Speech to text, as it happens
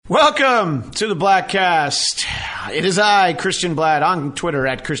Welcome to the Bladtcast. It is I, Christian Blatt, on Twitter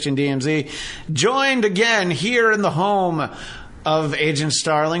at ChristianDMZ, joined again here in the home of Agent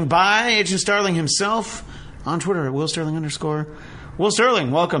Starling by Agent Starling himself on Twitter at @WillStarling_. Will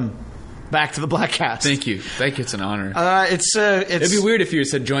Sterling, welcome back to the Bladtcast. Thank you. It'd be It's weird if you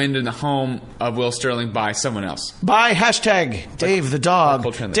said joined in the home of Will Sterling by someone else. by hashtag Dave the Dog.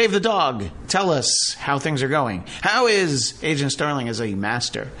 Like Dave the Dog, tell us how things are going. How is Agent Starling as a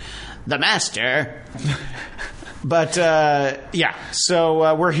master? The master. But,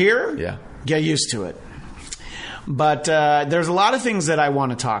 so we're here. Yeah. Get used to it. But there's a lot of things that I want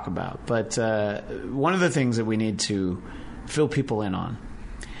to talk about. But one of the things that we need to fill people in on,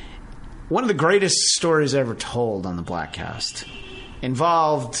 one of the greatest stories ever told on the Bladtcast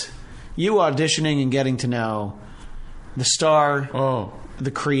involved you auditioning and getting to know the star,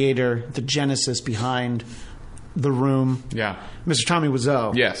 the creator, the genesis behind The Room. Yeah. Mr. Tommy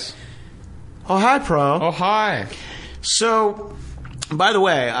Wiseau. Yes. Oh, hi, Pro. Oh, hi. So, by the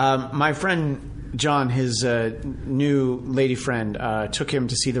way, my friend John, his new lady friend, took him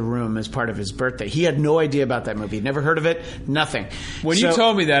to see The Room as part of his birthday. He had no idea about that movie. Never heard of it. Nothing. When you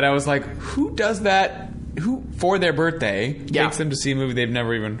told me that, I was like, who does that? Who, for their birthday, takes them to see a movie they've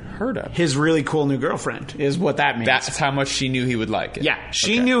never even heard of? His really cool new girlfriend is what that means. That's how much she knew he would like it. Yeah.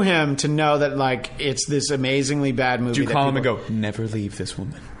 She knew him to know that, like, it's this amazingly bad movie. Did you call him and go, never leave this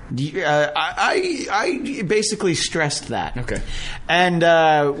woman? I basically stressed that. Okay. And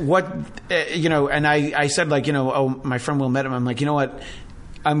and I said, like, my friend Will met him. I'm like, you know what?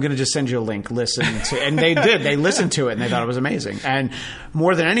 I'm going to just send you a link. Listen to, and they did. They listened to it and they thought it was amazing. And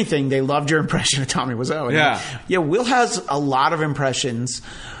more than anything, they loved your impression of Tommy Wiseau. And yeah. Will has a lot of impressions.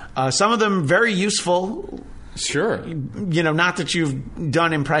 Some of them very useful. Sure. Not that you've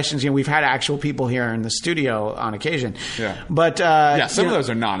done impressions. We've had actual people here in the studio on occasion. Yeah. But some of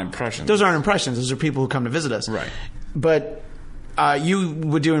those are not impressions. Those aren't impressions. Those are people who come to visit us. Right. But you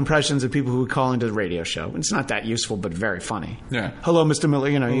would do impressions of people who would call into the radio show. It's not that useful, but very funny. Yeah. Hello, Mr. Miller.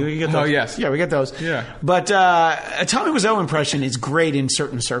 You get those. Oh, yes. Yeah, we get those. Yeah. But a Tommy Wiseau impression is great in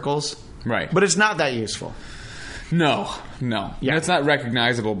certain circles. Right. But it's not that useful. No. Yeah. It's not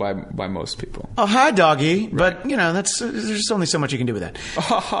recognizable by most people. Oh, hi, doggy. Right. But, there's only so much you can do with that.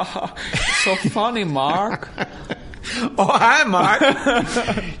 So funny, Mark. Oh, hi, Mark.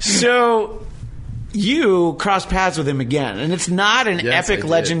 So you crossed paths with him again, and it's not an epic,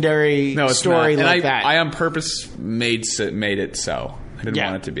 legendary story like that. I on purpose made it so. I didn't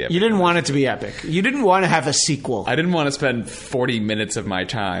want it to be epic. You didn't want it to be epic. You didn't want to have a sequel. I didn't want to spend 40 minutes of my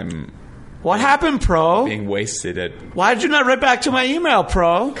time... What happened, Pro? Being wasted at... Why did you not write back to my email,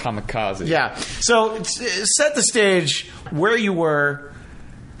 Pro? Kamikaze. Yeah. So set the stage where you were,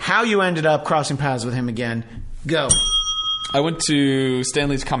 how you ended up crossing paths with him again. Go. I went to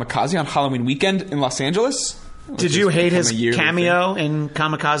Stanley's Kamikaze on Halloween weekend in Los Angeles. Did you hate his cameo in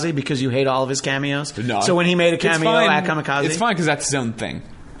Kamikaze because you hate all of his cameos? No. So when he made a cameo at Kamikaze? It's fine because that's his own thing.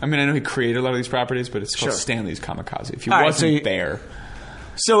 I mean, I know he created a lot of these properties, but it's called Stanley's Kamikaze. If he wasn't there...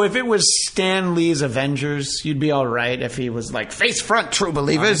 So if it was Stan Lee's Avengers, you'd be all right if he was like face front, true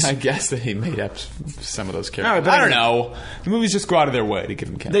believers. I guess that he made up some of those characters. All right, but I don't know. The movies just go out of their way to give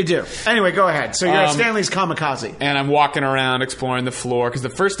him cameos. They do. Anyway, go ahead. So you're at Stan Lee's Kamikaze. And I'm walking around exploring the floor because the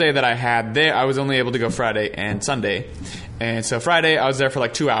first day that I had there, I was only able to go Friday and Sunday. And so Friday, I was there for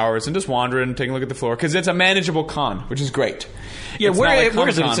like 2 hours and just wandering, taking a look at the floor because it's a manageable con, which is great. Yeah, where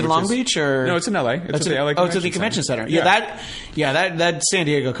is it? It's in Long Beach, or no? It's in LA. It's at the LA. It's at the convention center. That San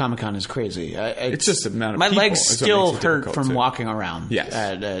Diego Comic Con is crazy. It's just the amount of my people. legs still hurt from walking around. Yes.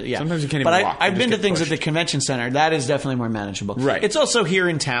 Sometimes you can't even But walk. I've been to things at the convention center. That is definitely more manageable. Right. It's also here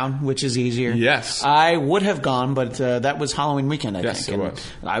in town, which is easier. Yes. I would have gone, but that was Halloween weekend. I think. Yes, it was.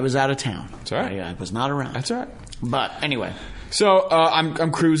 I was out of town. That's all right. I was not around. That's all right. But anyway. So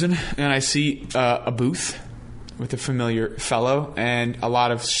I'm cruising and I see a booth with a familiar fellow and a lot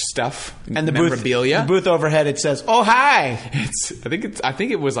of stuff and the memorabilia. The booth overhead, it says, "Oh hi." I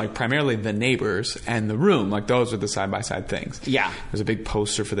think it was like primarily The Neighbors and The Room. Like those were the side by side things. Yeah, there's a big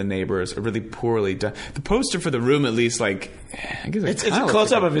poster for The Neighbors, a really poorly done. The poster for The Room, at least, like I guess it's a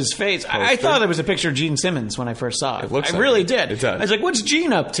close up of his face. I thought it was a picture of Gene Simmons when I first saw it. I really did. It does. I was like, "What's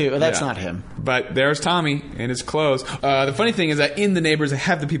Gene up to?" Oh, that's not him. But there's Tommy in his clothes. The funny thing is that in The Neighbors, they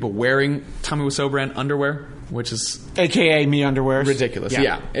have the people wearing Tommy Wiseau brand underwear, which is AKA me underwear. Ridiculous.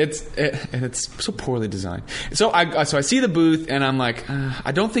 Yeah. It's so poorly designed. So I see the booth and I'm like,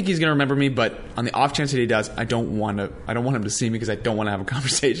 I don't think he's going to remember me, but on the off chance that he does, I don't want him to see me because I don't want to have a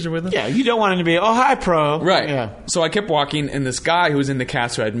conversation with him. Yeah, you don't want him to be, "Oh, hi, Pro." Right. Yeah. So I kept walking and this guy who was in the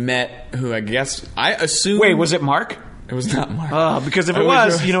cast who I'd met, who I assume... Wait, was it Mark? It was not Mark. Because if it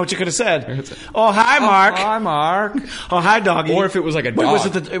was, you know what you could have said? Oh, hi, Mark. Hi, Mark. Oh, hi, doggy. Or if it was like a dog. Wait, was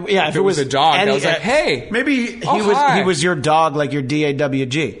it if it was a dog, I was like, hey. Maybe hi. he was your dog, like your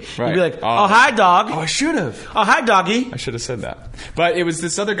DAWG. Right. You'd be like, oh, hi, dog. Oh, I should have. Oh, hi, doggy. I should have said that. But it was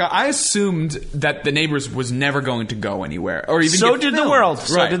this other guy. I assumed that The Neighbors was never going to go anywhere. Or even So get did the filmed. world. Right.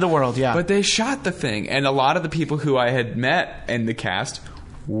 So did the world, yeah. But they shot the thing. And a lot of the people who I had met in the cast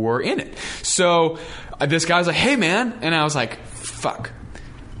were in it. So this guy was like, hey, man. And I was like, fuck.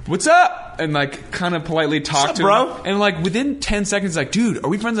 What's up? And like kind of politely talked to him. Bro? And like within 10 seconds, like, dude, are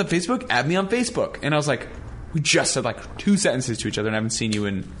we friends on Facebook? Add me on Facebook. And I was like, we just said like 2 sentences to each other and I haven't seen you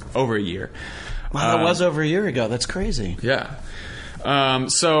in over a year. Wow, that was over a year ago. That's crazy. Yeah.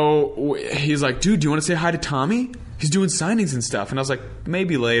 So he's like, dude, do you want to say hi to Tommy? He's doing signings and stuff. And I was like,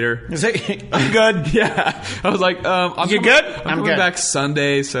 maybe later. I'm good. Yeah. I was like, You good? I'm I'm coming good. back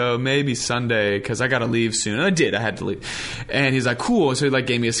Sunday, so maybe Sunday, because I got to leave soon. And I did. I had to leave. And he's like, cool. So he like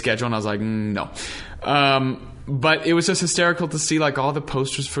gave me a schedule, and I was like, no. But it was just hysterical to see like all the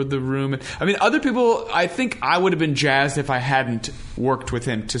posters for the room. I mean, other people, I think I would have been jazzed if I hadn't worked with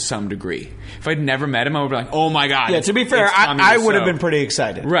him to some degree. If I'd never met him, I would be like, oh my God. Yeah, to be fair, I would have been pretty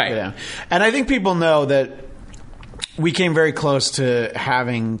excited. Right. Yeah. And I think people know that we came very close to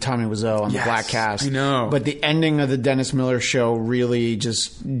having Tommy Wiseau on Yes, the Bladtcast. I know. But the ending of the Dennis Miller show really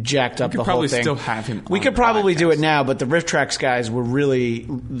just jacked up the whole thing. We could probably still have him We on could the probably do Bladtcast. it now, but the Riff Tracks guys were really,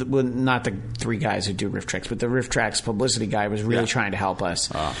 well, not the 3 guys who do Riff Tracks, but the Riff Tracks publicity guy was really trying to help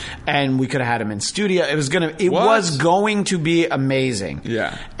us. And we could have had him in studio. It was going to be amazing.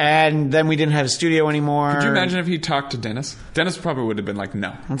 Yeah. And then we didn't have a studio anymore. Could you imagine if he talked to Dennis? Dennis probably would have been like,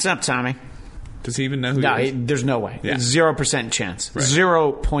 no. What's up, Tommy? Does he even know who No, he is? there's no way. Yeah. 0% chance. Right.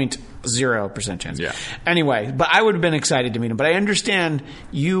 0.0% chance. Yeah. Anyway, but I would have been excited to meet him. But I understand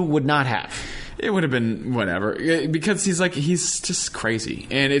you would not have. It would have been whatever, because he's just crazy,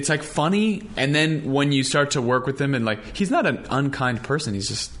 and it's like funny. And then when you start to work with him, and like he's not an unkind person, he's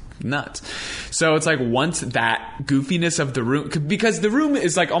just nuts. So it's like once that goofiness of the room, because the room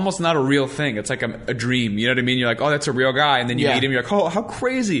is like almost not a real thing. It's like a dream. You know what I mean? You're like, oh, that's a real guy, and then you meet him, you're like, oh, how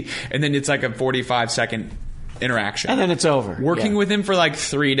crazy, and then it's like a 45-second interaction, and then it's over. Working with him for like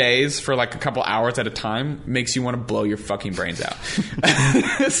 3 days for like a couple hours at a time makes you want to blow your fucking brains out.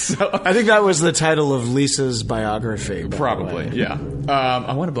 So I think that was the title of Lisa's biography. Probably, yeah.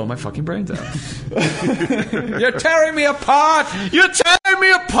 I want to blow my fucking brains out. You're tearing me apart. You're tearing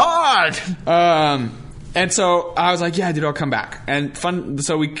me apart. And so I was like, yeah, dude, I'll come back. And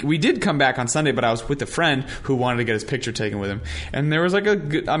so we did come back on Sunday, but I was with a friend who wanted to get his picture taken with him. And there was like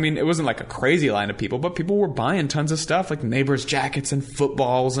it wasn't like a crazy line of people, but people were buying tons of stuff, like Neighbors jackets and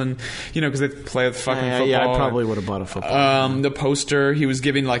footballs, and, because they play with fucking football. Yeah, I probably would have bought a football. The poster, he was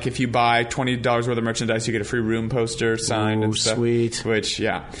giving, like, if you buy $20 worth of merchandise, you get a free room poster signed and stuff. Sweet. Which,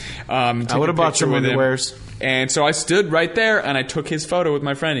 yeah. I would have bought some underwears. And so I stood right there, and I took his photo with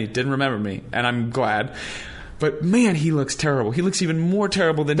my friend. He didn't remember me, and I'm glad. But, man, he looks terrible. He looks even more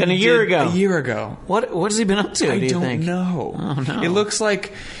terrible than a year ago. A year ago. What has he been up to, do you think? I don't know. Oh, no. It looks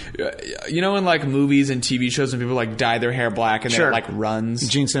like, in like movies and TV shows when people like dye their hair black and then it like runs.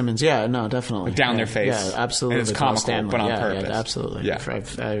 Gene Simmons, yeah, no, definitely. Down their face. Yeah, absolutely. And it's comical, but on purpose. Yeah, absolutely. Yeah.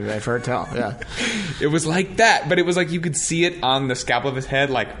 I've heard tell, yeah. It was like that, but it was like you could see it on the scalp of his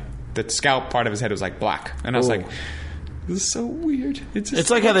head, like the scalp part of his head was like black. And I was like, this is so weird.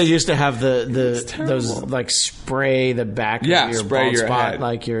 It's like how they used to have those like spray the back of your bald spot, head.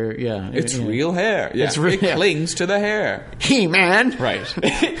 Like it's real hair. Yeah. It clings to the hair. He-Man, right?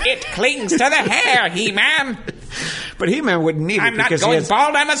 It clings to the hair, He-Man. But He-Man wouldn't need it. I'm not going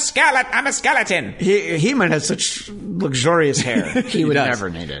bald. I'm a skeleton. He-Man has such luxurious hair. He would never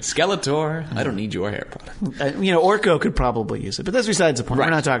need it. Skeletor, I don't need your hair product. Orko could probably use it, but that's besides the point. Right.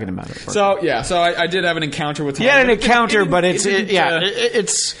 We're not talking about it. Orko. So I did have an encounter with him. Yeah, an encounter, but it's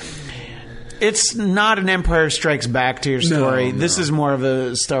not an Empire Strikes Back to your story. No. This is more of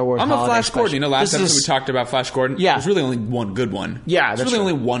a Star Wars. I'm a Flash special. Gordon. Last episode we talked about Flash Gordon. Yeah, there's really only one good one. Yeah, there's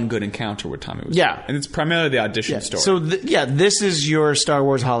really only one good encounter with Tommy Wiseau. Yeah, and it's primarily the audition story. So this is your Star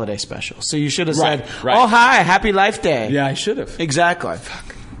Wars holiday special. So you should have said, "Oh hi, Happy Life Day." Yeah, I should have. Exactly.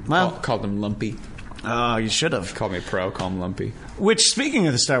 Fuck. Well, called him Lumpy. Oh, you should have. Called me pro. Call him Lumpy. Which, speaking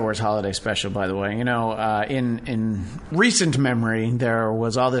of the Star Wars holiday special, by the way, in recent memory, there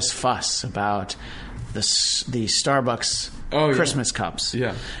was all this fuss about the Starbucks Christmas cups.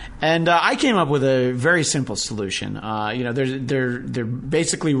 Yeah. And I came up with a very simple solution. They're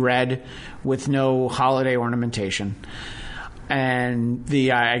basically red with no holiday ornamentation, and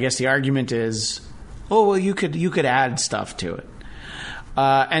I guess the argument is, oh well, you could add stuff to it.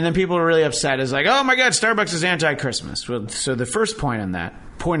 And then people are really upset. It's like, oh my God, Starbucks is anti-Christmas. Well, so the first point on that,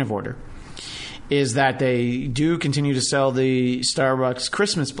 point of order, is that they do continue to sell the Starbucks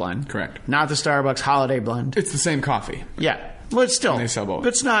Christmas blend. Correct. Not the Starbucks holiday blend. It's the same coffee. Yeah. Well, it's still. And they sell both. But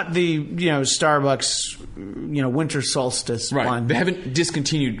it's not the, Starbucks, winter solstice Right. blend. They haven't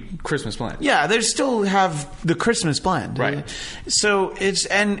discontinued Christmas blend. Yeah, they still have the Christmas blend. Right. So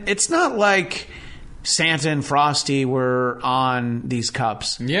it's not like Santa and Frosty were on these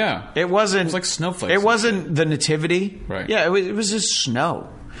cups. Yeah. It wasn't. It was like snowflakes. It wasn't the nativity. Right. Yeah, it was just snow.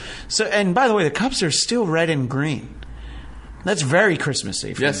 So, and by the way, the cups are still red and green. That's very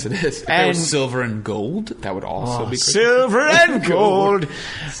Christmassy. Yes, it is. If And it was silver and gold, that would also be Christmas. silver and gold.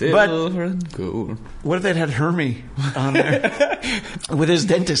 Silver and gold. What if they'd had Hermie on there with his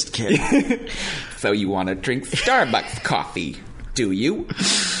dentist kit? So you want to drink Starbucks coffee, do you?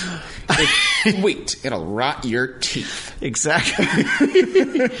 Wait, it'll rot your teeth. Exactly.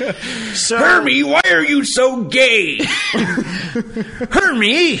 So, Hermie, why are you so gay?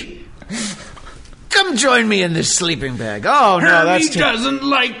 Hermie, come join me in this sleeping bag. Oh no, that's doesn't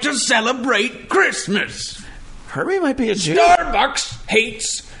like to celebrate Christmas. Hermie might be a Jew. Starbucks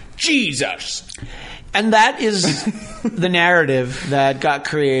hates Jesus. And that is the narrative that got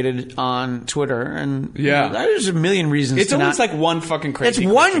created on Twitter, and there's a million reasons. It's to almost not, like one fucking crazy.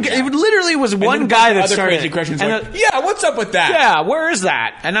 It's one. It literally was one guy that started crazy questions. And like, yeah, what's up with that? Yeah, where is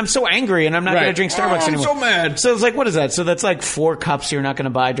that? And I'm so angry, and I'm not going to drink Starbucks anymore. I'm so mad. So it's like, what is that? So that's like 4 cups you're not going to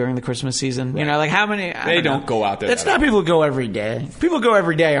buy during the Christmas season. Right. Like how many? They don't go out there. It's not people who go every day. People who go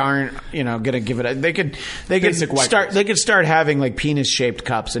every day aren't going to give it. They could start. They could start having like penis shaped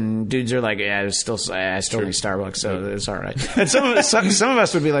cups, and dudes are like, yeah, I still need Starbucks. So it's all right. And some of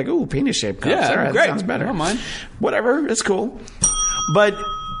us would be like, ooh, penis-shaped cups. Yeah, all right, great. That sounds better. I don't mind. Whatever, it's cool. But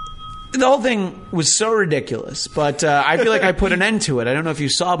the whole thing was so ridiculous. But I feel like I put an end to it. I don't know if you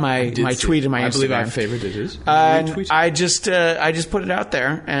saw my tweet and my Instagram. I believe I favorited it. I just put it out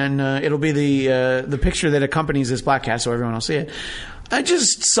there, and it'll be the picture that accompanies this Bladtcast, so everyone will see it. I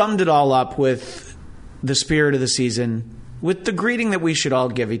just summed it all up with the spirit of the season, with the greeting that we should all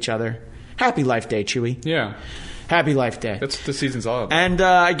give each other. Happy Life Day, Chewie. Yeah. Happy Life Day. That's what the season's all about. And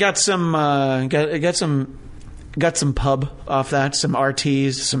I got some pub off that, some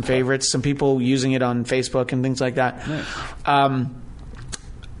RTs, some favorites, some people using it on Facebook and things like that. Nice.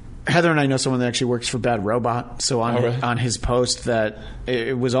 Heather and I know someone that actually works for Bad Robot. So on his post that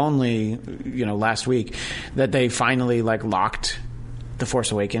it was only last week that they finally locked The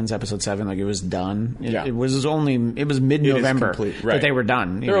Force Awakens episode 7, it was done. It was mid-November that they were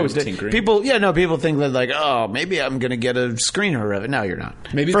done. They're always tinkering. People think that oh, maybe I'm going to get a screener of it. No, you're not.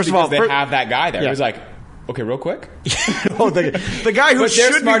 Maybe first of all, they have that guy there. He was like, okay, real quick. the guy who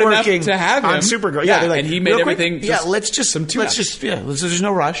should be working to have him on Supergirl. Yeah, and he made everything. There's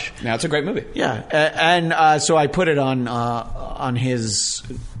no rush. Now it's a great movie. Yeah, and so I put it on his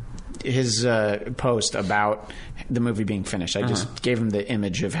post about the movie being finished. I just gave him the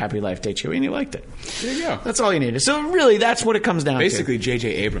image of Happy Life Day, Chewie, and he liked it. There you go. That's all you needed. So really, that's what it comes down to. Basically, J.J.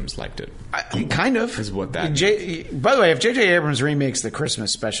 Abrams liked it. Kind of. Is what that By the way, if J.J. Abrams remakes the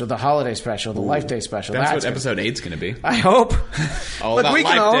Christmas special, the holiday special, the Life Day special, that's what episode 8's going to be. I hope. Look, we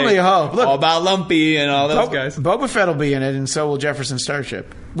can only hope. Look, all about Lumpy and all those guys. Boba Fett will be in it, and so will Jefferson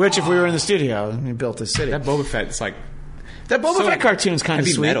Starship. Which, if we were in the studio, we built this city. That Boba Fett's that Boba Fett cartoon's kind of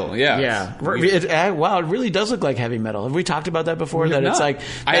sweet. Heavy metal, yeah. It really does look like heavy metal. Have we talked about that before? That it's like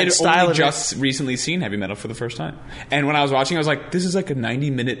I had only just recently seen heavy metal for the first time, and when I was watching, I was like, "This is like a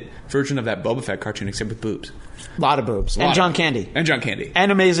 90-minute version of that Boba Fett cartoon, except with boobs." A lot of boobs and John Candy and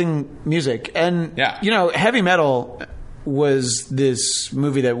amazing music, and heavy metal was this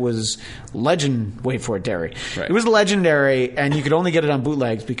movie that was legend. Wait for it, Derry. Right. It was legendary, and you could only get it on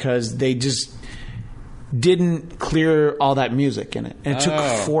bootlegs because they just didn't clear all that music in it. And it took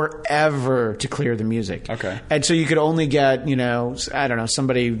forever to clear the music. Okay. And so you could only get, I don't know,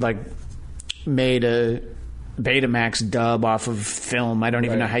 somebody made a Betamax dub off of film. I don't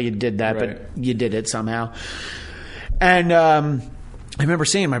even know how you did that, but you did it somehow. And I remember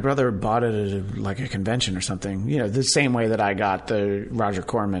seeing my brother bought it at a convention or something. The same way that I got the Roger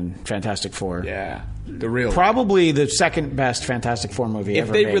Corman Fantastic Four. Yeah. The real. Probably the second best Fantastic Four movie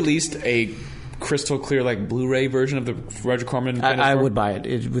ever made. If they released a crystal clear like Blu-ray version of the Roger Corman. I would buy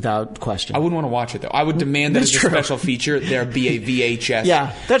it without question. I wouldn't want to watch it though. I would demand that as a special feature there be a VHS.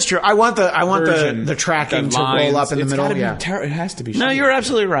 Yeah, that's true. I want the tracking to roll up in the middle. It has to be. No, you're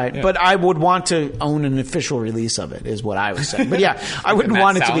absolutely right. Yeah. But I would want to own an official release of it. Is what I was saying. But yeah, I wouldn't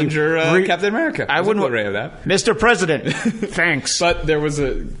want it to be Captain America. I wouldn't Blu-ray of that. Mr. President. Thanks. But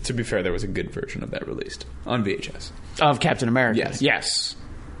to be fair, there was a good version of that released on VHS of Captain America. Yes.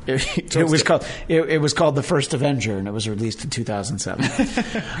 It was called The First Avenger, and it was released in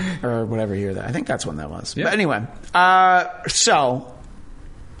 2007 or whatever year that. I think that's when that was. Yeah. But anyway, so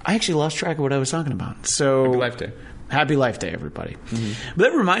I actually lost track of what I was talking about. So Happy Life Day. Happy Life Day, everybody. Mm-hmm.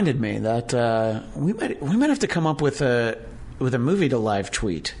 But that reminded me that we might have to come up with a movie to live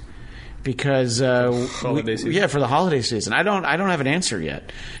tweet. Because holiday season. For the holiday season, I don't have an answer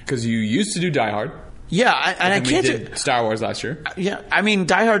yet. Because you used to do Die Hard. Yeah, I can't. We did Star Wars last year. Yeah, I mean,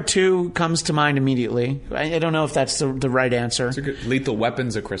 Die Hard 2 comes to mind immediately. I don't know if that's the right answer. It's a good, Lethal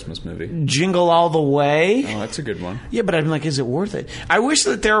Weapon's a Christmas movie. Jingle All the Way. Oh, that's a good one. Yeah, but I'm like, is it worth it? I wish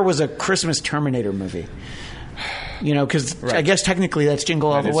that there was a Christmas Terminator movie. You know, because right. I guess technically that's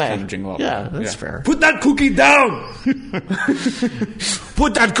Jingle All the Way. Yeah, that's fair. Put that cookie down!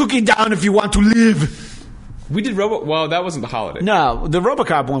 Put that cookie down if you want to live. We did Well, that wasn't the holiday. No, the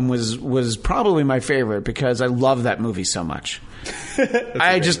RoboCop one was probably my favorite because I love that movie so much.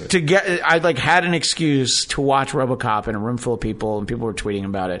 I had an excuse to watch RoboCop in a room full of people, and people were tweeting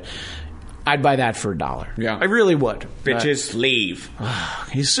about it. I'd buy that for $1. Yeah, I really would. Bitches leave.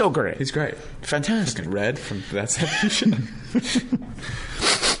 He's so great. He's great. Fantastic. Red from that section.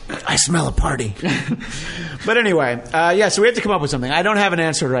 I smell a party. But anyway, so we have to come up with something. I don't have an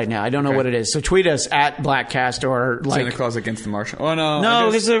answer right now. I don't know what it is. So tweet us at Bladtcast or like Santa Claus Against the Martian. Oh no, no,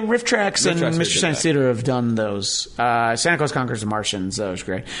 because the Riff Tracks and Mystery Science Theater have done those. Santa Claus Conquers the Martians. That was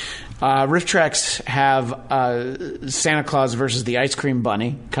great. Riff Tracks have Santa Claus versus the Ice Cream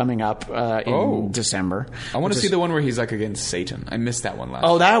Bunny coming up in December. I want to see the one where he's like against Satan. I missed that one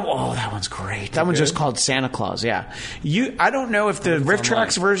last. That one's great. That one's just called Santa Claus. Yeah, I don't know if the Riff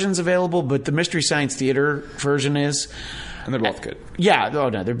Tracks version's available, but the Mystery Science Theater version is. And they're both good. Yeah. Oh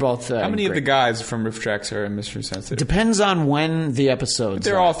no, they're both. How many of the guys from Riff Tracks are in Mystery Science Theater? Depends on when the episodes. But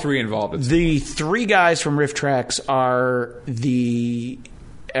they're all three involved. The three guys from Riff Tracks are the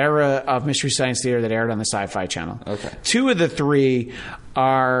era of Mystery Science Theater that aired on the Sci-Fi Channel. Okay. Two of the three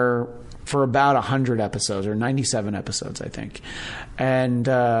are for about 100 episodes or 97 episodes, I think. And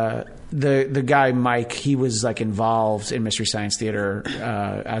the guy Mike, he was like involved in Mystery Science Theater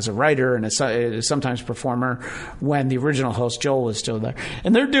as a writer and a sometimes performer when the original host Joel was still there.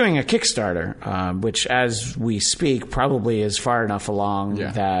 And they're doing a Kickstarter, which as we speak probably is far enough along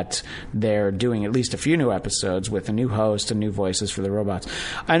that they're doing at least a few new episodes with a new host and new voices for the robots.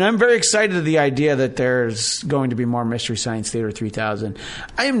 And I'm very excited at the idea that there's going to be more Mystery Science Theater 3000.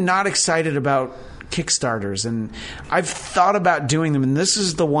 I am not excited about Kickstarters, and I've thought about doing them, and this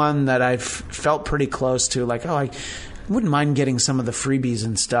is the one that I've felt pretty close to, like, I wouldn't mind getting some of the freebies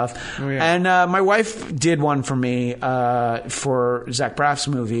and stuff. And my wife did one for me for Zach Braff's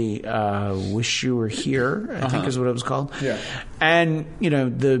movie Wish You Were Here, I think is what it was called. And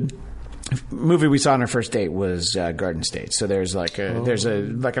the movie we saw on our first date was Garden State, so there's there's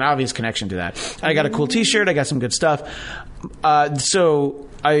an obvious connection to that. I got a cool T-shirt, I got some good stuff, so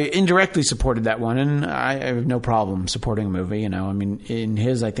I indirectly supported that one, and I have no problem supporting a movie. I mean, in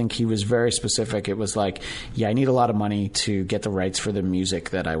his, I think he was very specific. It was like, I need a lot of money to get the rights for the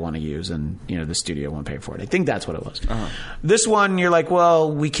music that I want to use, and the studio won't pay for it. I think that's what it was. This one, you're like,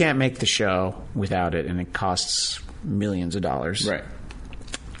 well, we can't make the show without it, and it costs millions of dollars. Right.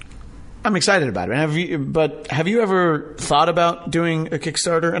 I'm excited about it. Have you ever thought about doing a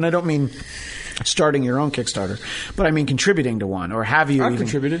Kickstarter? And I don't mean starting your own Kickstarter, but I mean contributing to one. Or have you? I've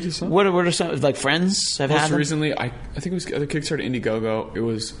contributed to some. What are some, like, friends have had? Most recently, I think it was the Kickstarter Indiegogo. It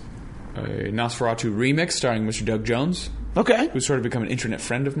was a Nosferatu remix starring Mr. Doug Jones. Okay. Who's sort of become an internet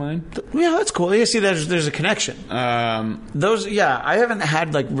friend of mine. Yeah, that's cool. You see, there's a connection. I haven't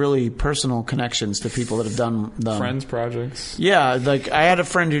had like really personal connections to people that have done them. Friends projects. Yeah, like I had a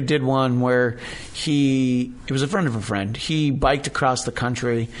friend who did one where it was a friend of a friend. He biked across the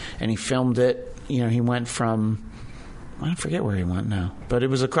country and he filmed it. He went from, I forget where he went now, but it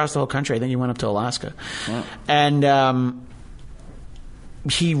was across the whole country. I think he went up to Alaska. Wow. And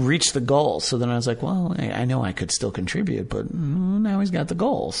he reached the goal. So then I was like, well, I know I could still contribute, but now he's got the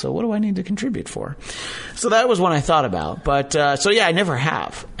goal. So what do I need to contribute for? So that was one I thought about. But I never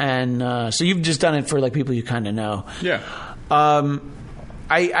have. And so you've just done it for like people you kind of know. Yeah.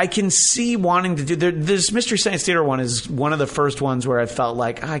 I can see wanting to do this. Mystery Science Theater one is one of the first ones where I felt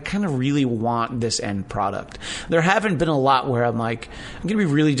like I kind of really want this end product. There haven't been a lot where I'm like, I'm going to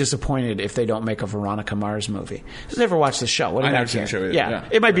be really disappointed if they don't make a Veronica Mars movie. I've never watched the show. What do I I never seen the show either. Yeah,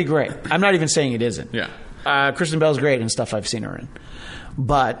 it might be great. I'm not even saying it isn't. Yeah. Kristen Bell's great and stuff I've seen her in,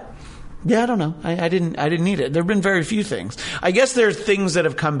 but. Yeah, I don't know. I didn't need it. There have been very few things. I guess there's things that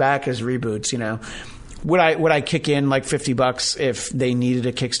have come back as reboots, you know. Would I kick in like $50 if they needed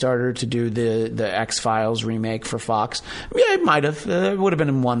a Kickstarter to do the X-Files remake for Fox? Yeah, I might have. It would have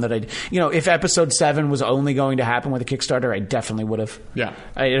been one that if episode 7 was only going to happen with a Kickstarter, I definitely would have. Yeah.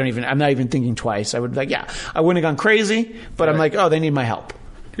 I'm not even thinking twice. I would be like, yeah. I wouldn't have gone crazy, but I'm like, oh, they need my help.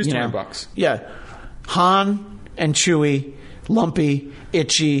 Here's $20. Yeah. Han and Chewie, Lumpy,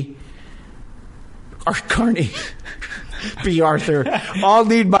 Itchy, Carney, B. Arthur, all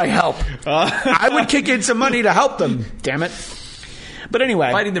need my help. I would kick in some money to help them, damn it. But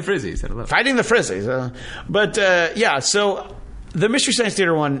anyway. Fighting the Frizzies. Fighting the Frizzies. Yeah, so the Mystery Science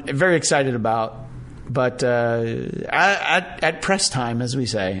Theater one, very excited about. But at press time, as we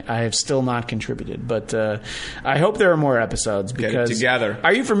say, I have still not contributed. But I hope there are more episodes. Because get it together.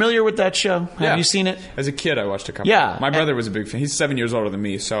 Are you familiar with that show? Yeah. Have you seen it? As a kid, I watched a couple. Yeah. My brother was a big fan. He's 7 years older than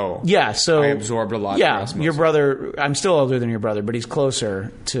me, so so I absorbed a lot. Yeah, your brother. I'm still older than your brother, but he's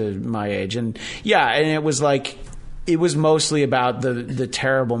closer to my age. And it was like. It was mostly about the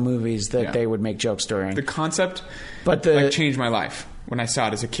terrible movies that they would make jokes during. The concept changed my life. When I saw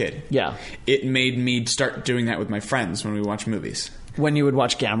it as a kid. Yeah. It made me start doing that with my friends when we watch movies. When you would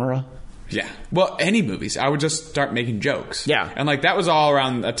watch Gamera? Yeah. Well, any movies. I would just start making jokes. Yeah. And that was all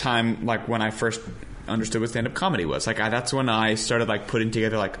around a time when I first understood what stand-up comedy was. That's when I started putting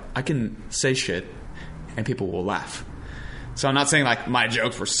together I can say shit and people will laugh. So I'm not saying my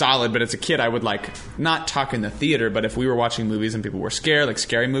jokes were solid, but as a kid I would not talk in the theater, but if we were watching movies and people were scared,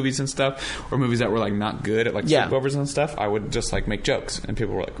 scary movies and stuff, or movies that were not good at sleepovers and stuff, I would just make jokes and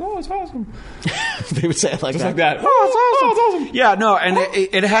people were like, "Oh, it's awesome." They would say it like that. "Oh, it's awesome." Oh, it's awesome. Yeah, no, and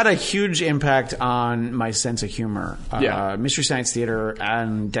it had a huge impact on my sense of humor. Mystery Science Theater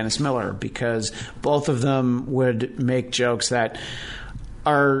and Dennis Miller, because both of them would make jokes that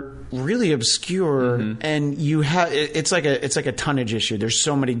are really obscure, and you have it's like a tonnage issue. There's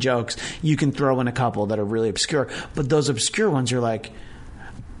so many jokes you can throw in a couple that are really obscure, but those obscure ones are like,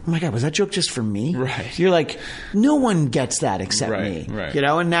 oh my God, was that joke just for me? Right. You're like, no one gets that except me. Right.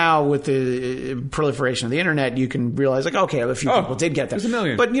 And now with the proliferation of the internet, you can realize a few people did get that. There's a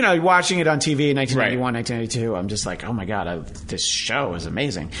million. But watching it on TV in 1991, 1992, I'm just like, oh my God, this show is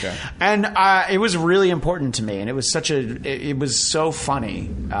amazing. Yeah. And it was really important to me, and it was it was so funny,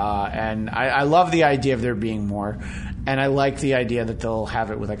 and I love the idea of there being more, and I like the idea that they'll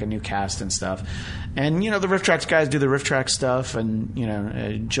have it with a new cast and stuff. And, the Riff Tracks guys do the Riff Tracks stuff,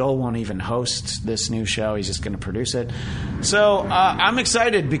 and, Joel won't even host this new show. He's just going to produce it. So I'm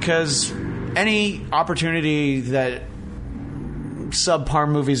excited because any opportunity that subpar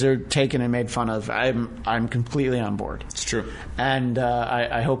movies are taken and made fun of, I'm completely on board. It's true. And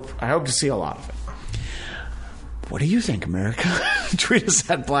I hope to see a lot of it. What do you think, America? Tweet us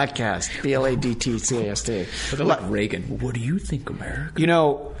at Bladtcast, Bladtcast. But like Reagan. What do you think, America?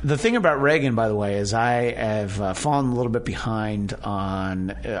 The thing about Reagan, by the way, is I have fallen a little bit behind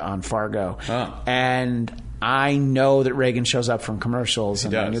on Fargo. Oh. And I know that Reagan shows up from commercials,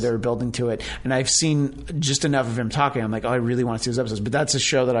 and I knew they were building to it. And I've seen just enough of him talking. I'm like, I really want to see those episodes. But that's a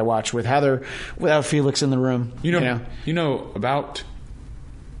show that I watch with Heather, without Felix in the room. You know about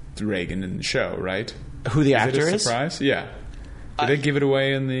Reagan in the show, right? Who the actor is? Surprise? Yeah. Did they give it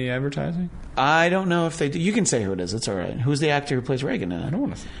away in the advertising? I don't know if they do. You can say who it is. It's all right. Who's the actor who plays Reagan in it? I don't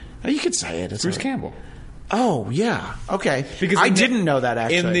want to. Oh, you could say it. It's Bruce right. Campbell. Oh, yeah. Okay. Because I didn't know that,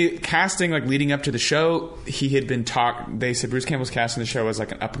 actually. In the casting, leading up to the show, he had been they said Bruce Campbell's casting the show as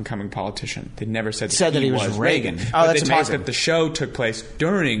an up-and-coming politician. They never said that he was Reagan. Oh, but that's they talked that the show took place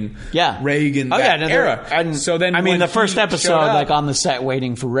during Reagan era. And so then the first episode, on the set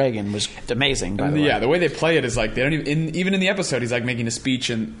waiting for Reagan was amazing, by the way. Yeah, the way they play it is they don't even in the episode, he's making a speech,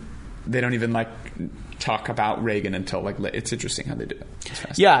 and they don't even talk about Reagan until it's interesting how they do it.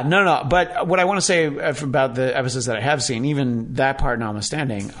 Yeah, no. But what I want to say about the episodes that I have seen, even that part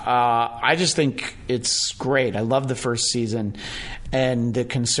notwithstanding, I just think it's great. I love the first season, and the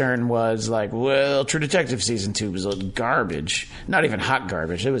concern was True Detective season 2 was garbage. Not even hot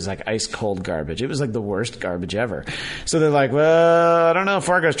garbage. It was ice cold garbage. It was the worst garbage ever. So they're I don't know.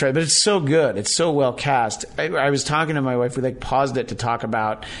 Fargo's tried, but it's so good. It's so well cast. I was talking to my wife. We paused it to talk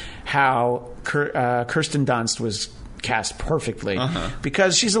about how Kirsten Dunst was cast perfectly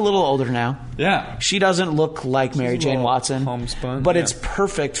because she's a little older now. Yeah. She doesn't look like Mary Jane Watson, homespun, but it's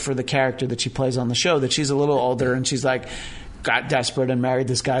perfect for the character that she plays on the show, that she's a little older and she's like got desperate and married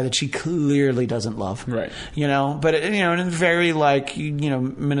this guy that she clearly doesn't love. Right. You know, but in a very like,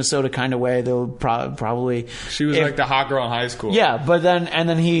 Minnesota kind of way, they'll probably she was like the hot girl in high school. Yeah, but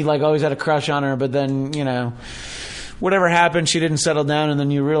then he like always had a crush on her, but then, whatever happened, she didn't settle down, and then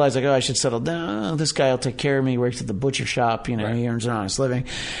you realize, like, I should settle down. Oh, this guy will take care of me. He works at the butcher shop. He earns an honest living.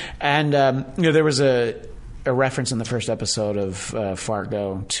 And, there was a reference in the first episode of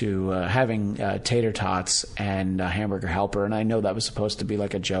Fargo to having tater tots and a hamburger helper, and I know that was supposed to be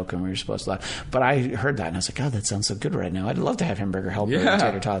like a joke, and we were supposed to laugh. But I heard that, and I was like, God, that sounds so good right now. I'd love to have hamburger helper and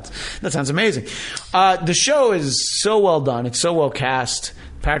tater tots. That sounds amazing. The show is so well done. It's so well cast.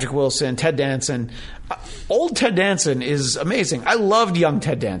 Patrick Wilson, Ted Danson. Old Ted Danson is amazing. I loved young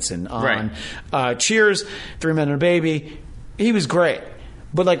Ted Danson on Cheers, 3 Men and a Baby. He was great.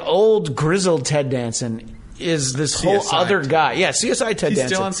 But like old grizzled Ted Danson is this whole other guy. Yeah, CSI Ted Danson. He's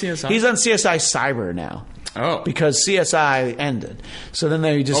still on CSI? He's on CSI Cyber now. Oh. Because CSI ended. So then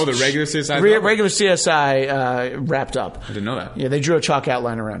they just... Oh, the regular CSI? Regular CSI wrapped up. I didn't know that. Yeah, they drew a chalk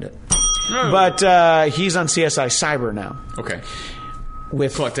outline around it. Oh. But he's on CSI Cyber now. Okay.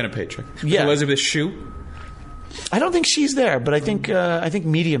 With collecting a paycheck. Yeah. Elizabeth Shue? I don't think she's there, but I think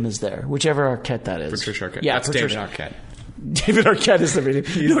Medium is there, whichever Arquette that is. Patricia Arquette. Yeah, that's David Arquette. David Arquette is the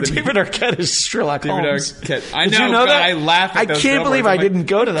Medium. David Arquette is Sherlock Holmes. Arquette. I know. Did you know that? I laugh at those I can't believe I didn't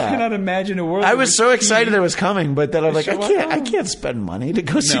go to that. I cannot imagine a world. I was so excited it was coming, but then I'm like, I can't spend money to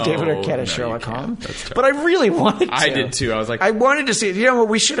go see David Arquette as Sherlock Holmes. But I really wanted to. I did too. I was like, I wanted to see it. You know what?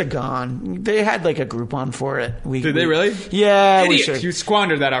 We should have gone. They had like a Groupon for it. Did they really? Yeah, we Idiot. should. You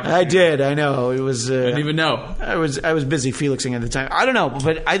squandered that opportunity. I did. I know. It was. I didn't even know. I was busy Felixing at the time. I don't know,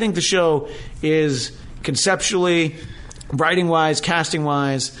 but I think the show is conceptually, writing wise, casting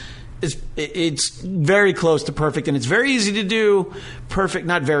wise, it's very close to perfect, and it's very easy to do perfect.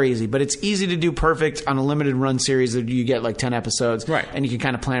 Not very easy, but it's easy to do perfect on a limited run series that you get like 10 episodes, right? And you can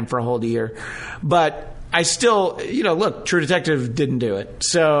kind of plan for a whole year. But I still, look, True Detective didn't do it,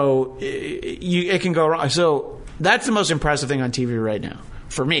 so it can go wrong. So that's the most impressive thing on TV right now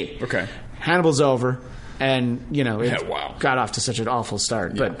for me. Okay, Hannibal's over. And, it wow. got off to such an awful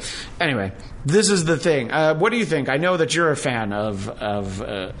start. Yeah. But anyway, this is the thing. What do you think? I know that you're a fan of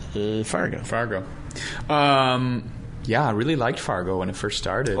Fargo. Fargo. Yeah, I really liked Fargo when it first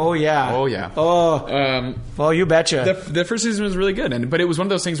started. Oh, yeah. Oh, yeah. Oh, you betcha. The first season was really good. But it was one of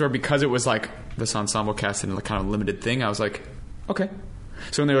those things where because it was like this ensemble cast and like kind of limited thing, I was like, okay.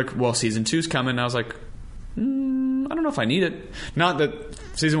 So when they were like, well, season 2's coming, I was like, I don't know if I need it. Not that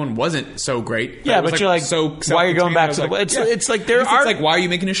season 1 wasn't so great. Yeah, but you're like, so why are you going back to the... It's like there are... It's like, why are you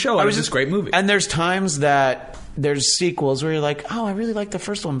making a show out of this great movie? And there's times that there's sequels where you're like, oh, I really like the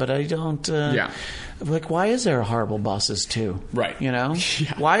first one, but I don't... Like, why is there a Horrible Bosses 2? Right. Yeah.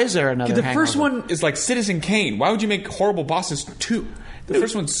 Why is there another The Hangover? first one is like Citizen Kane. Why would you make Horrible Bosses 2? The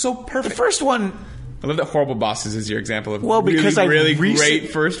first one's so perfect. The first one... I love that Horrible Bosses is your example of because really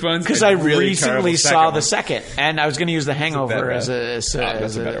great first ones. Because I recently saw the second, and I was going to use The Hangover as a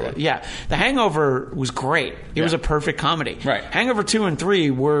better one. Yeah, The Hangover was great. It was a perfect comedy. Right. Hangover 2 and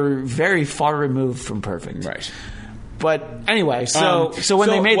 3 were very far removed from perfect. Right. But anyway, so when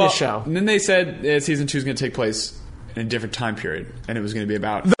they made the show, and then they said season 2 is going to take place in a different time period, and it was going to be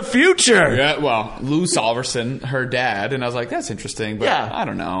about the future. Yeah, well, Lou Solverson, her dad, and I was like, that's interesting, but I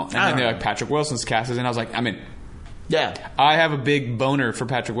don't know. And then they're like, Patrick Wilson's cast, and I was like, I'm in. Yeah, I have a big boner for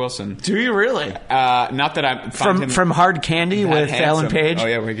Patrick Wilson. Do you really? Not that I find him from Hard Candy with handsome. Ellen Page. Oh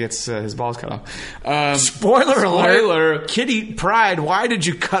yeah, where he gets his balls cut off. Spoiler alert! Kitty Pryde, why did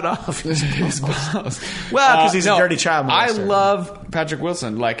you cut off his balls? Well, because he's a dirty child molester. I love Patrick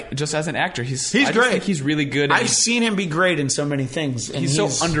Wilson, like just as an actor, he's great. Think he's really good. I've seen him be great in so many things. And he's so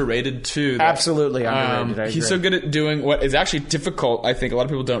underrated too. Absolutely underrated. He's so good at doing what is actually difficult. I think a lot of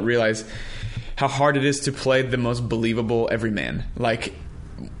people don't realize how hard it is to play the most believable everyman, like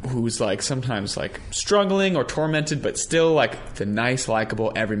who's like sometimes like struggling or tormented, but still like the nice,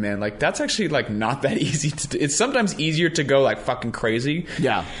 likable everyman. Like that's actually like not that easy to do. It's sometimes easier to go like fucking crazy,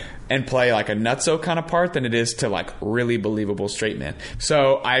 and play like a nutso kind of part than it is to like really believable straight man.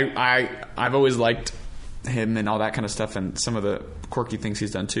 So I've always liked him and all that kind of stuff, and some of the quirky things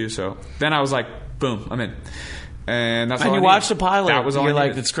he's done too. So then I was like, boom, I'm in. And that's all I you needed. Watched the pilot. That was all you're I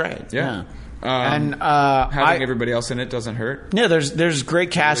like, it's great. Yeah. And having everybody else in it doesn't hurt. Yeah, there's great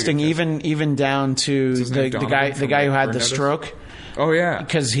casting, even down to the guy who had the stroke. Oh, yeah.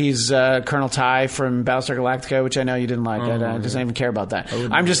 Because he's Colonel Ty from Battlestar Galactica, which I know you didn't like. I doesn't even care about that.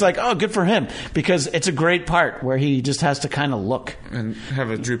 I'm just like, oh, good for him, because it's a great part where he just has to kind of look and have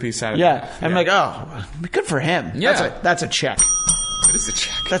a droopy side. Yeah, I'm like, oh, good for him. Yeah, that's a check. It is a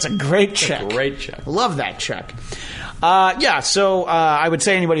check. That's a great check. Great check. Love that check. So I would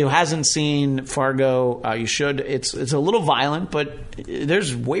say anybody who hasn't seen Fargo, you should. It's a little violent, but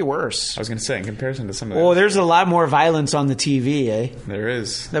there's way worse. I was going to say, in comparison to some of Oh, there's a lot more violence on the TV, eh? There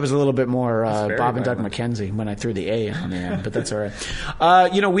is. That was a little bit more Bob and Doug McKenzie when I threw the A on the end, but that's all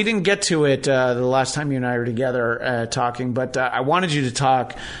right. We didn't get to it the last time you and I were together talking, but I wanted you to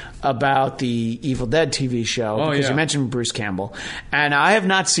talk about the Evil Dead TV show because you mentioned Bruce Campbell, and I have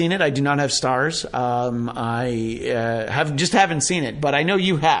not seen it. I do not have stars. I haven't seen it, but I know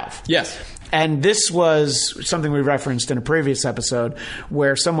you have. Yes. And this was something we referenced in a previous episode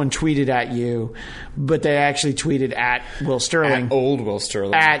where someone tweeted at you, but they actually tweeted at Will Sterling. At old Will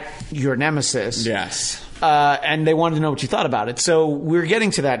Sterling. At your nemesis. Yes. And they wanted to know what you thought about it. So we're getting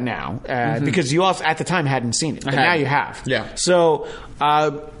to that now because you also, at the time, hadn't seen it. But now you have. Yeah. So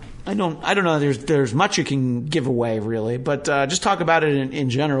I don't know. There's much you can give away, really, but just talk about it in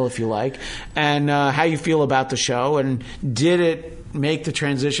general, if you like, and how you feel about the show, and did it make the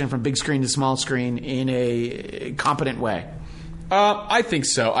transition from big screen to small screen in a competent way? I think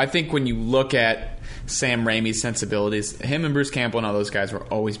so. I think when you look at Sam Raimi's sensibilities, him and Bruce Campbell and all those guys were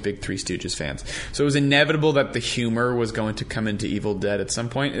always big Three Stooges fans. So it was inevitable that the humor was going to come into Evil Dead at some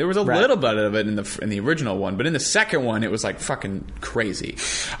point. There was a little bit of it in the original one, but in the second one, it was like fucking crazy.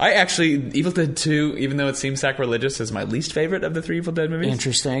 I actually, Evil Dead 2, even though it seems sacrilegious, is my least favorite of the three Evil Dead movies.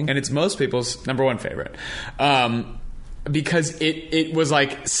 Interesting. And it's most people's number one favorite. Because it was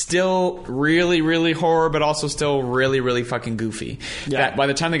like still really, really horror, but also still really, really fucking goofy. Yeah. That by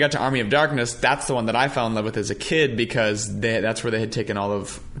the time they got to Army of Darkness, that's the one that I fell in love with as a kid because that's where they had taken all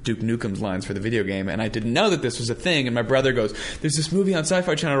of Duke Nukem's lines for the video game, and I didn't know that this was a thing. And my brother goes, "There's this movie on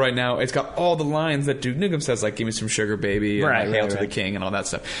Sci-Fi Channel right now. It's got all the lines that Duke Nukem says, like 'Give me some sugar, baby,' and like, 'Hail to the King,' and all that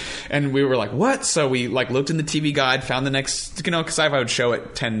stuff." And we were like, "What?" So we like looked in the TV guide, found the next, because Sci-Fi would show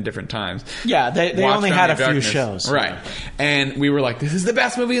it 10 different times. Yeah, they only had a few shows, right? And we were like, "This is the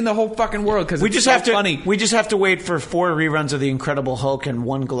best movie in the whole fucking world," because it's so funny. We just have to wait for 4 reruns of The Incredible Hulk and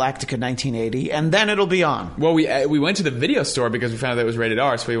 1 Galactica 1980, and then it'll be on. Well, we went to the video store because we found out that it was rated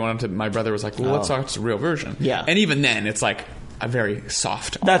R, so we wanted to. My brother was like, "Well, let's watch the real version." Yeah, and even then, it's like a very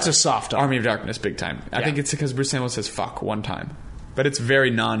soft. That's a soft R. Army of Darkness, big time. I think it's because Bruce Campbell says "fuck" one time. But it's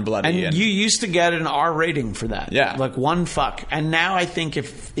very non-bloody. And you used to get an R rating for that. Yeah. Like 1 fuck. And now I think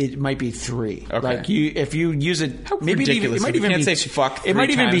if it might be 3. Okay. Like if you use it, maybe ridiculous. It might even be, say fuck. It might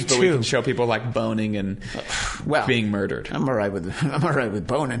even be 2. But we can show people like boning and being murdered. I'm all right with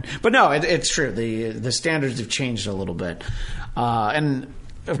boning. But no, it's true. The standards have changed a little bit. And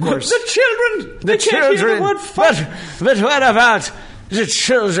of course, the children. The children. But what about the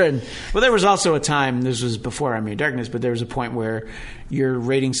children? Well, there was also a time, this was before Army of Darkness, but there was a point where your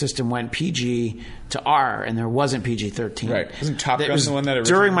rating system went PG to R, and there wasn't PG-13. Right. Wasn't Top Gun the one that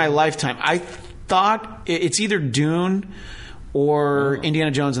originally? During my lifetime, I thought it's either Dune or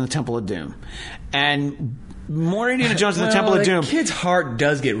Indiana Jones and the Temple of Doom. And more Indiana Jones and the Temple of Doom. The kid's heart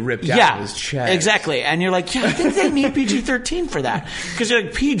does get ripped out of his chest. Exactly. And you're like, I think they need PG-13 for that. Because you're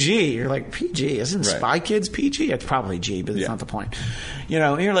like, PG. You're like, PG? Isn't Spy Kids PG? It's probably G, but it's not the point.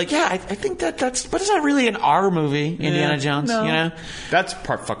 And you're like, I think that's... But is that really an R movie, Indiana Jones? No. That's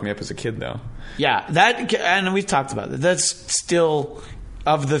part fucked me up as a kid, though. Yeah. And we've talked about that. That's still...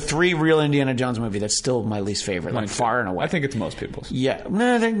 Of the 3 real Indiana Jones movie, that's still my least favorite, like far and away. I think it's most people's. Yeah,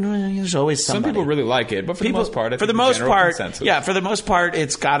 there's always somebody. Some people really like it, but for the most part, for the most part,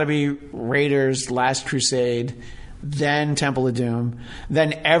 it's got to be Raiders, Last Crusade, then Temple of Doom,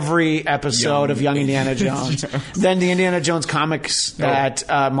 then every episode of Young Indiana Jones, then the Indiana Jones comics that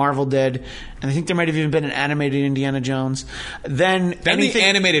Marvel did, and I think there might have even been an animated Indiana Jones. Then the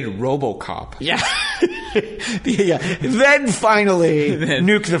animated RoboCop. Yeah. Then finally,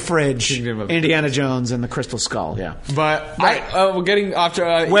 Nuke the Fridge, Indiana Jones and the Crystal Skull. Yeah. But we're getting off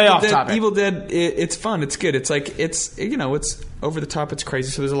way off topic. Evil Dead, it's fun. It's good. It's like it's over the top. It's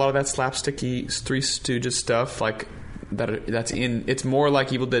crazy. So there's a lot of that slapsticky Three Stooges stuff, like that's in. It's more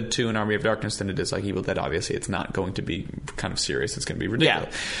like Evil Dead 2 and Army of Darkness than it is like Evil Dead. Obviously, it's not going to be kind of serious. It's going to be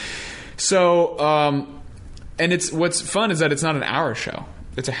ridiculous. Yeah. So, and what's fun is that it's not an hour show.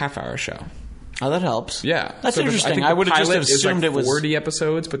 It's a half-hour show. Oh, that helps. Yeah. That's interesting. I would have just assumed it was 40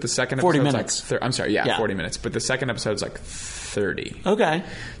 episodes, but the second episode 40 minutes. I'm sorry, 40 minutes, but the second episode's like 30. Okay.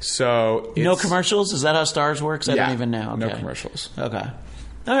 So no commercials? Is that how Stars works? I don't even know. Okay. No commercials. Okay.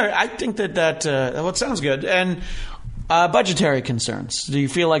 All right. I think that well, it sounds good. And Budgetary concerns. Do you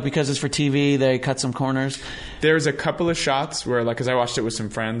feel like because it's for TV, they cut some corners? There's a couple of shots where, like, because I watched it with some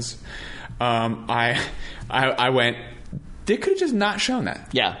friends, I went, they could have just not shown that.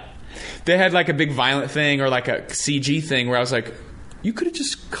 Yeah. They had like a big violent thing or like a CG thing where I was like, you could have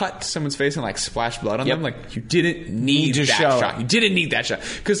just cut someone's face and like splash blood on them. Like, you didn't need that shot. You didn't need that shot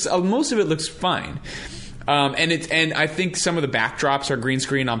because most of it looks fine. And I think some of the backdrops are green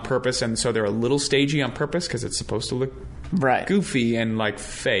screen on purpose, and so they're a little stagey on purpose because it's supposed to look goofy and like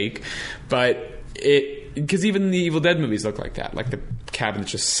fake. But because even the Evil Dead movies look like that, like the cabin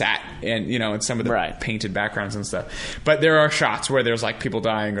that's just sat and and some of the painted backgrounds and stuff. But there are shots where there's like people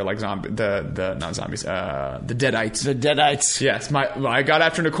dying or like the not zombies, the Deadites. The Deadites. Yes, I got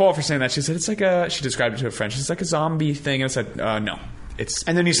after Nicole for saying that. She said it's like she described it to a friend. It's like a zombie thing, and I said no.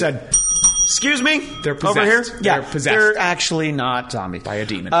 And then you said, "Excuse me, they're possessed." Over here, they're possessed. They're actually not zombies by a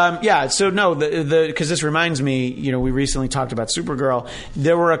demon. So no, because this reminds me, we recently talked about Supergirl.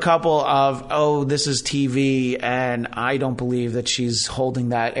 There were a couple of this is TV, and I don't believe that she's holding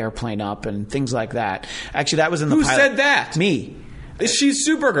that airplane up and things like that. Actually, that was in the pilot. Who said that? Me. She's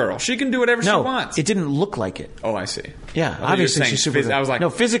Supergirl. She can do whatever she wants. It didn't look like it. Oh, I see. Yeah, obviously she's Supergirl. I was like,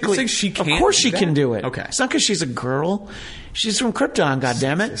 no, physically, she can't. Of course she can do it. Okay, it's not because she's a girl. She's from Krypton.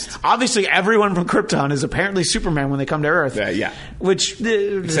 goddammit. Obviously, everyone from Krypton is apparently Superman when they come to Earth. Yeah. Which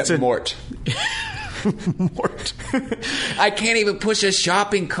except Mort. Mort. I can't even push a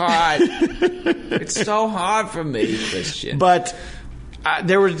shopping cart. It's so hard for me, Christian. But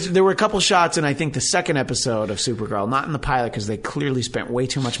there were a couple shots in I think the second episode of Supergirl, not in the pilot because they clearly spent way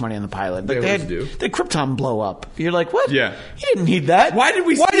too much money on the pilot. But they had Krypton blow up. You're like, what? Yeah, you didn't need that. Why did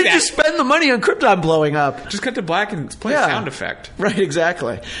you spend the money on Krypton blowing up? Just cut to black and play a sound effect. Right,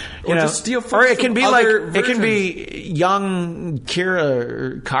 exactly. Just steal from or it can be like versions. It can be young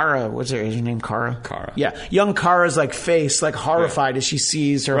Kara. What's her Asian name? Kara. Yeah, young Kara's like face, like horrified as she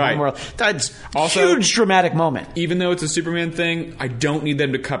sees her homeworld. That's also huge dramatic moment. Even though it's a Superman thing, I don't need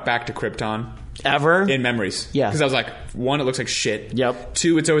them to cut back to Krypton. Ever? In memories. Yeah. Because I was like, one, it looks like shit. Yep.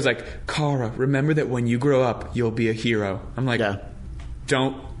 Two, it's always like, Kara, remember that when you grow up, you'll be a hero. I'm like,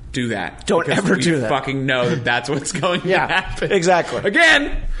 don't do that. Don't ever do that. Fucking know that that's what's going to happen. Exactly.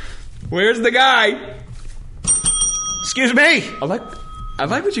 Again, where's the guy? Excuse me. I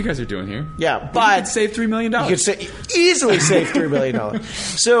like what you guys are doing here. Yeah, but you could save $3 million. You could easily save $3 million.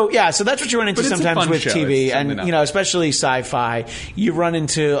 So that's what you run into sometimes with TV, and especially sci-fi. You run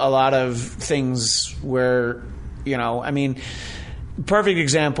into a lot of things where perfect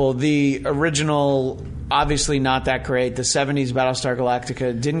example. The original, obviously not that great. The '70s Battlestar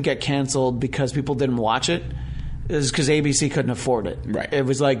Galactica didn't get canceled because people didn't watch it. It was because ABC couldn't afford it. Right. It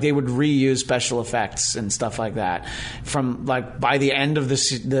was like they would reuse special effects and stuff like that. From like by the end of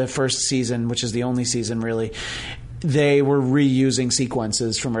the first season, which is the only season really, they were reusing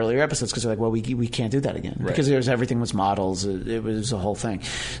sequences from earlier episodes because they're like, well, we can't do that again because everything was models. It was a whole thing.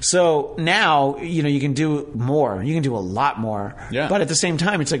 So now you can do more. You can do a lot more. Yeah. But at the same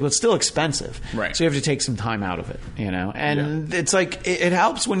time, it's like it's still expensive. Right. So you have to take some time out of it. And it's like it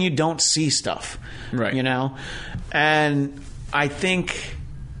helps when you don't see stuff. Right. And I think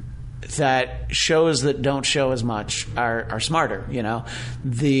that shows that don't show as much are smarter.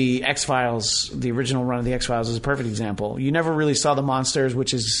 The X-Files, the original run of the X-Files is a perfect example. You never really saw the monsters,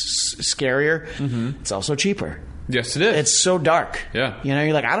 which is scarier. Mm-hmm. It's also cheaper. Yes, it is. It's so dark. Yeah.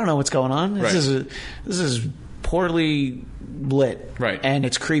 You're like, I don't know what's going on. This is poorly lit, right? And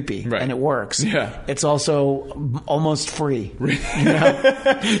it's creepy, right? And it works. Yeah. It's also almost free.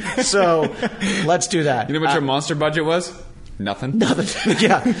 So let's do that. You know what your monster budget was? Nothing.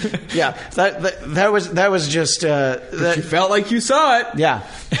 Yeah. That was just. But you felt like you saw it. Yeah.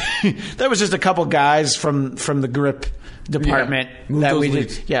 That was just a couple guys from the grip department that we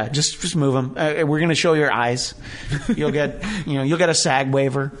did. Yeah, just move them. We're going to show your eyes. You'll get a SAG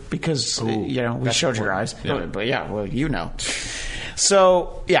waiver because we showed your eyes. Yeah. But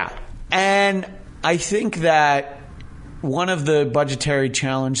So and I think that one of the budgetary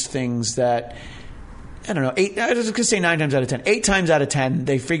challenge things that. I don't know, I was going to say 9 times out of 10. 8 times out of 10,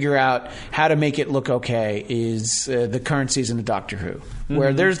 they figure out how to make it look okay is the current season of Doctor Who.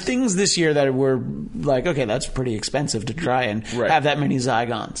 Where there's things this year that were like, okay, that's pretty expensive to try and have that many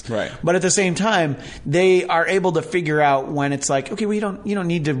Zygons. Right. But at the same time, they are able to figure out when it's like, okay, well, you don't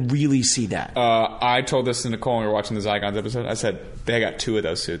need to really see that. I told this to Nicole when we were watching the Zygons episode. I said, they got 2 of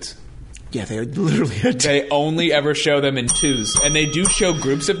those suits. Yeah, they literally had They only ever show them in twos, and they do show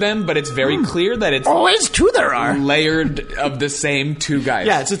groups of them, but it's very clear that it's always two there are layered of the same two guys.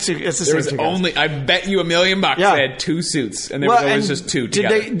 Yeah, it's the same two guys. I bet you $1 million they had two suits, and there was always just two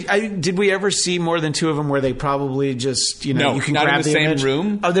together. Did we ever see more than two of them where they probably just, you no, you can not grab in the same image?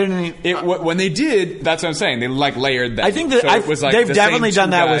 room? Oh, they didn't. When they did, that's what I'm saying. They like layered them. I think that so it was like they've the definitely same done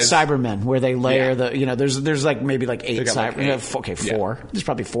that guys. with Cybermen, where they layer the. You know, there's like maybe like 8 Cybermen. Okay, 4. Yeah. There's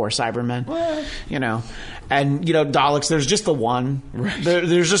probably 4 Cybermen. What? You know, and you know Daleks. There's just the one. Right.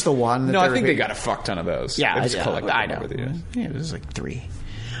 There's just the one. No, I think they got a fuck ton of those. Yeah, I know. Yeah, there's like 3,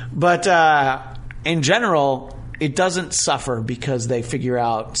 but in general, it doesn't suffer because they figure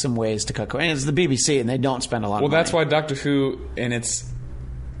out some ways to cut. And it's the BBC, and they don't spend a lot. Well, of money. that's why Doctor Who, in its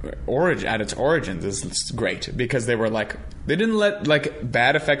origins, is great because they were like they didn't let like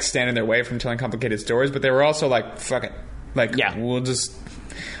bad effects stand in their way from telling complicated stories, but they were also like fuck it, like we'll just.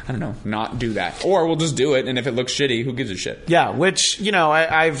 I don't know, not do that. Or we'll just do it, and if it looks shitty, who gives a shit? Yeah, which, you know,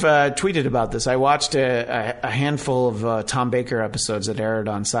 I've tweeted about this. I watched a handful of Tom Baker episodes that aired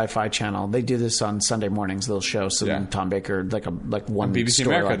on Sci-Fi Channel. They do this on Sunday mornings. They'll show some Tom Baker, like one on BBC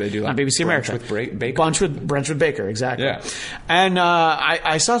America, they do like on BBC America. With Baker. Brunch with Baker, exactly. Yeah. And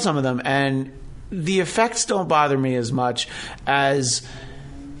I saw some of them, and the effects don't bother me as much as...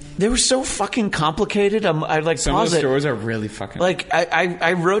 They were so fucking complicated. I like some of the stories are really fucking like.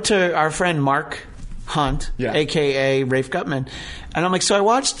 I wrote to our friend Mark Hunt, aka Rafe Gutman, and I'm like, so I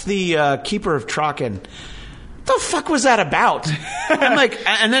watched the Keeper of Traken. What the fuck was that about? And like,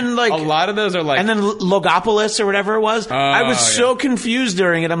 and then like a lot of those are like, and then Logopolis or whatever it was. I was so confused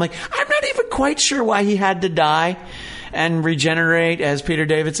during it. I'm like, I'm not even quite sure why he had to die and regenerate as Peter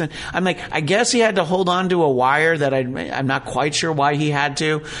Davidson. I'm like, I guess he had to hold on to a wire that I'm not quite sure why he had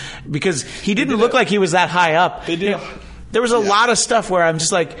to, because he didn't look like he was that high up. They did. You know, there was a lot of stuff where I'm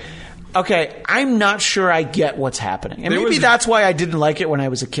just like, okay, I'm not sure I get what's happening. And maybe that's why I didn't like it when I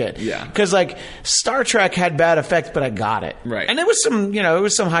was a kid. Yeah. Because, like, Star Trek had bad effects, but I got it. Right. And it was some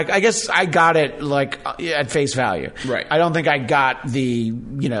high... I guess I got it, like, at face value. Right. I don't think I got the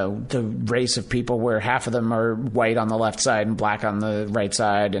race of people where half of them are white on the left side and black on the right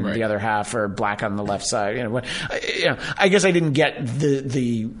side, and the other half are black on the left side. I guess I didn't get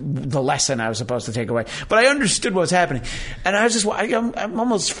the lesson I was supposed to take away. But I understood what was happening. And I was just... I'm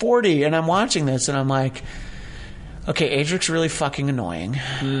almost 40, and I'm watching this, and I'm like, okay, Adric's really fucking annoying.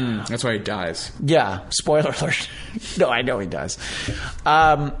 That's why he dies. Yeah, spoiler alert. No, I know he does.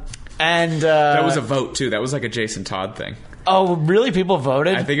 And that was a vote too. That was like a Jason Todd thing. Oh, really? People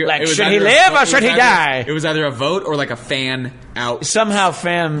voted? I think it like, was should he live or should he die? It was either a vote or like a fan out. Somehow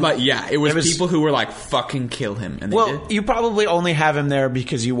fan... But yeah, it was people who were like, fucking kill him. And they did. You probably only have him there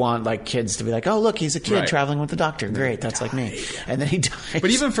because you want like kids to be like, oh, look, he's a kid traveling with the doctor. Great, that's like me. And then he dies.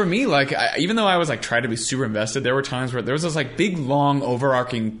 But even for me, like, even though I was like trying to be super invested, there were times where there was this like big, long,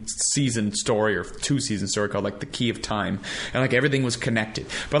 overarching season story or 2-season story called like The Key of Time. And like everything was connected.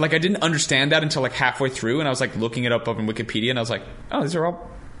 But like I didn't understand that until like halfway through, and I was like looking it up on Wikipedia, and I was like, oh, these are all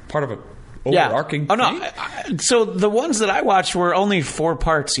part of a overarching thing. Oh, no. So the ones that I watched were only 4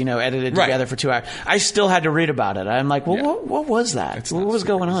 parts, edited together for 2 hours. I still had to read about it. I'm like, well, what was that? What was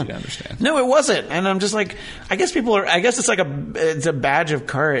going on? To understand. No, it wasn't. And I'm just like, I guess it's like it's a badge of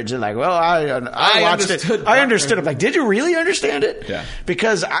courage. They're like, well, I watched it. I understood it. Like, did you really understand it? Yeah.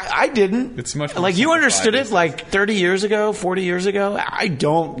 Because I didn't. It's much more like you understood it like 30 years ago, 40 years ago. I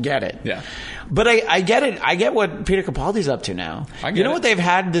don't get it. Yeah. But I get it. I get what Peter Capaldi's up to now. You know what they've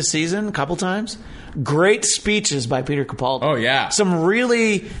had this season a couple times? Great speeches by Peter Capaldi. Oh, yeah. Some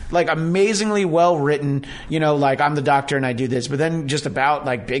really, like, amazingly well-written, like, I'm the doctor and I do this, but then just about,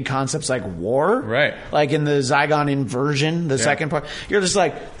 like, big concepts like war. Right. Like in the Zygon inversion, the second part. You're just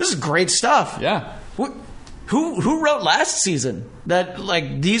like, this is great stuff. Yeah. Who wrote last season? That,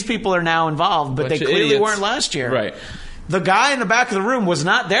 like, these people are now involved, but they clearly weren't last year. Right. The guy in the back of the room was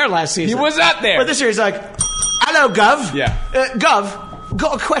not there last season. He was not there. But this year he's like, hello, Gov. Yeah.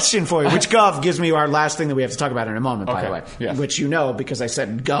 Gov, a question for you. Which Gov gives me our last thing that we have to talk about in a moment, by the way. Yeah. Which because I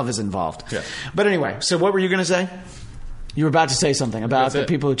said Gov is involved. Yeah. But anyway, so what were you going to say? You were about to say something about the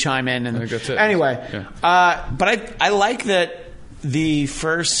people who chime in. And I think that's it. Anyway, but I like that the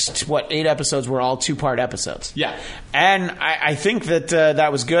first, 8 episodes were all 2-part episodes. Yeah. And I think that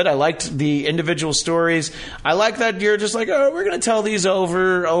that was good. I liked the individual stories. I like that you're just like, oh, we're going to tell these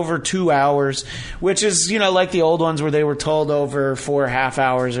over 2 hours, which is, like the old ones where they were told over 4 half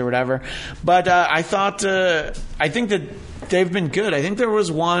hours or whatever. But I think that they've been good. I think there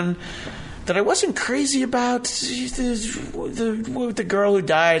was one that I wasn't crazy about, the girl who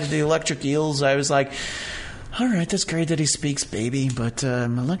died, the electric eels. I was like, all right, that's great that he speaks baby, but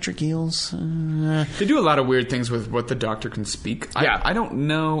electric eels... They do a lot of weird things with what the Doctor can speak. Yeah. I don't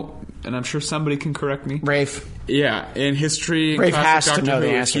know, and I'm sure somebody can correct me. Rafe. Yeah, in history, Rafe has classic to know Doctor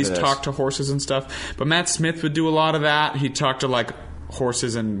the Who, answer he's to this. talked to horses and stuff. But Matt Smith would do a lot of that. He'd talk to, like,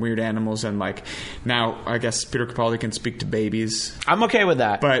 horses and weird animals, and, like, now I guess Peter Capaldi can speak to babies. I'm okay with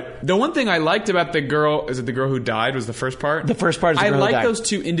that. But the one thing I liked about the girl, is it the girl who died, was the first part? The first part is the girl who I like died. those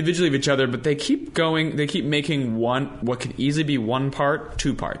two individually of each other, but they keep making what could easily be one part,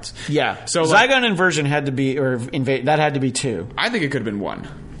 two parts. Yeah. So Zygon inversion had to be, or invade, that had to be two. I think it could have been one.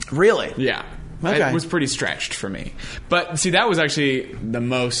 Really? Yeah. Okay. It was pretty stretched for me. But see, that was actually the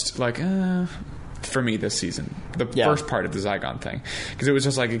most, like, for me this season. The first part of the Zygon thing. Because it was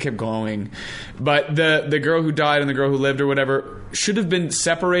just like, it kept glowing. But the girl who died and the girl who lived or whatever should have been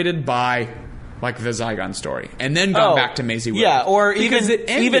separated by, like, the Zygon story. And then gone back to Maisie Williams. Yeah, or Because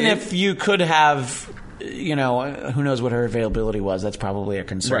even if you could have... You know, who knows what her availability was? That's probably a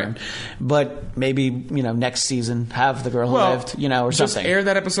concern. Right. But maybe, you know, next season have the girl who lived, you know, or just something. air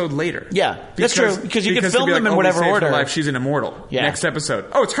that episode later. Yeah, that's true. Because you could film them in whatever order. Life, she's an immortal. Yeah. Next episode.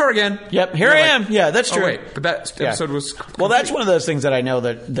 Oh, it's her again. Yep, here I am. Yeah, that's true. Oh, wait, but that episode was... Well, that's one of those things that I know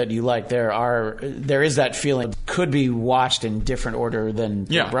that you like. There is that feeling could be watched in different order than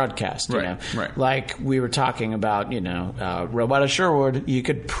the broadcast. You know? Right. Like we were talking about, you know, Robot of Sherwood. You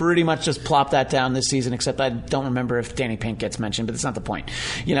could pretty much just plop that down this season, except I don't remember if Danny Pink gets mentioned, but that's not the point.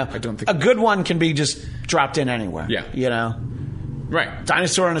 You know, I don't think a good one can be just dropped in anywhere. Yeah. You know? Right.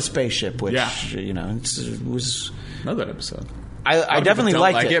 Dinosaur on a spaceship, which, you know, it was... Love that episode. I definitely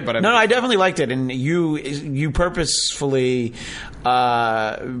liked it. But no, I definitely liked it, and you purposefully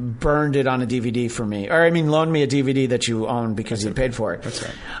burned it on a DVD for me, or I mean, loaned me a DVD that you own because you paid for it. That's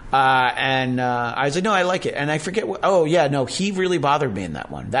right. And I was like, no, I like it, and I forget. He really bothered me in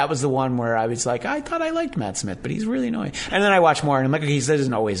that one. That was the one where I was like, I thought I liked Matt Smith, but he's really annoying. And then I watched more, and I'm like, he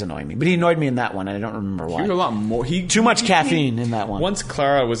doesn't always annoy me, but he annoyed me in that one, and I don't remember why. He was a lot more. Too much caffeine in that one. Once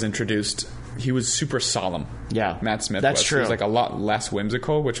Clara was introduced, he was super solemn. Yeah, Matt Smith. That's was. true. He was like a lot less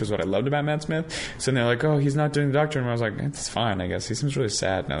whimsical, which was what I loved about Matt Smith. So they're like, "Oh, he's not doing the Doctor," and I was like, "It's fine, I guess." He seems really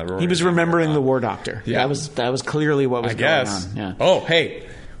sad now. That he was remembering the War Doctor. Yeah, that was clearly what was going on. Yeah. Oh, hey.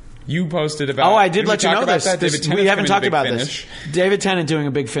 You posted about... Oh, I did let you know this. We haven't talked about this. David Tennant doing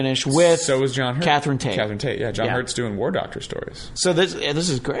a big finish with... So was John Hurt. Catherine Tate. Yeah. John Hurt's doing War Doctor stories. So this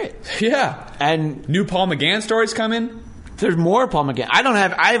is great. Yeah. And... New Paul McGann stories come in? There's more Paul McGann.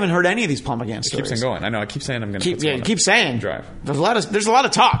 I haven't heard any of these Paul McGann stories. Keeps on going. I know. I keep saying I'm going to... Keep saying. Drive. There's a lot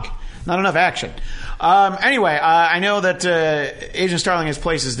of talk. Not enough action. Anyway, I know that Agent Starling has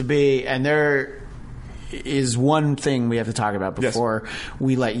places to be, and there is one thing we have to talk about before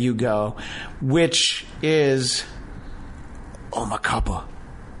we let you go, which is Omakappa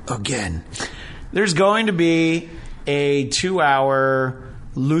again. There's going to be a 2-hour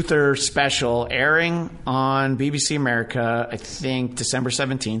Luther special airing on BBC America, I think December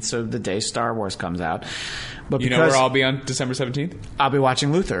 17th, so the day Star Wars comes out. But you know where I'll be on December 17th? I'll be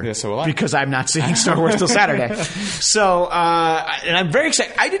watching Luther. Yeah, so will I. Because I'm not seeing Star Wars till Saturday. So, and I'm very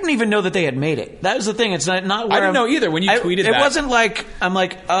excited. I didn't even know that they had made it. That was the thing. It's not where I didn't know either when you tweeted that. It wasn't like, I'm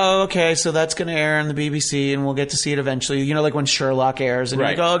like, oh, okay, so that's going to air on the BBC and we'll get to see it eventually. You know, like when Sherlock airs and you're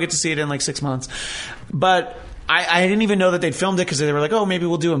like, oh, I'll get to see it in like 6 months. But... I didn't even know that they'd filmed it because they were like, oh, maybe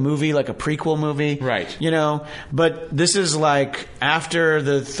we'll do a movie, like a prequel movie. Right. You know, but this is like after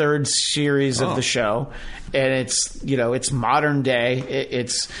the third series of the show, and it's, you know, it's modern day.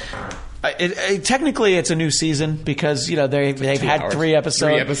 Technically, it's a new season because, you know, they've had 3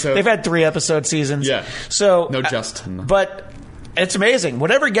 episodes. They've had 3 episode seasons. Yeah. So no Justin. But it's amazing.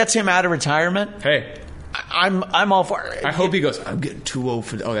 Whatever gets him out of retirement. Hey. I'm all for it. I hope he goes, I'm getting too old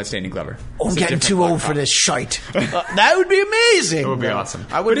for... Oh, that's Danny Glover. I'm getting too old for this shite. That would be amazing. That would be awesome.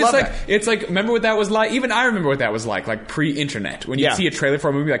 I would love that. It's like, remember what that was like? Even I remember what that was like pre-internet. When you see a trailer for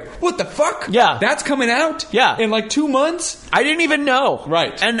a movie, like, what the fuck? Yeah. That's coming out? Yeah. In like 2 months? I didn't even know.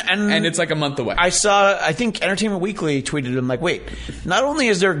 Right. And it's like a month away. I think Entertainment Weekly tweeted him like, wait, not only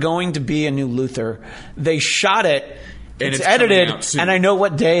is there going to be a new Luther, they shot it. It's edited, and I know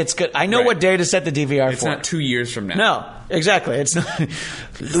what day it's good. I know what day to set the DVR for. It's not 2 years from now. No, exactly. It's not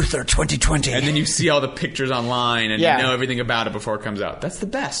Luther 2020. And then you see all the pictures online, and you know everything about it before it comes out. That's the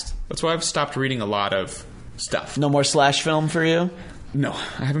best. That's why I've stopped reading a lot of stuff. No more slash film for you? No,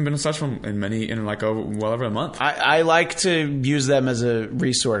 I haven't been in slash film in like well over a month. I like to use them as a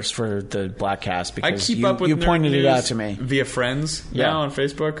resource for the Bladtcast because I keep up with you pointed it out to me via friends now on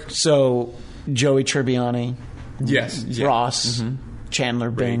Facebook. So Joey Tribbiani. Yes. Ross.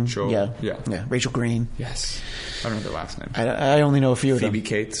 Chandler Bing. Rachel. Yeah. Rachel Green. Yes. I don't know their last name. I only know a few of them. Phoebe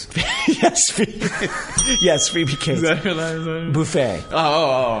Cates. Yes, Phoebe Cates. Is that her last name? Buffet.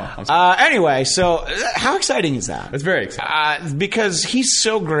 Oh. Anyway, so how exciting is that? It's very exciting. Because he's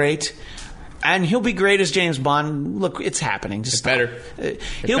so great. And he'll be great as James Bond. Look, it's happening. Just better.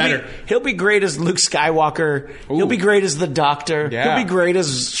 He'll be great as Luke Skywalker. Ooh. He'll be great as the Doctor. Yeah. He'll be great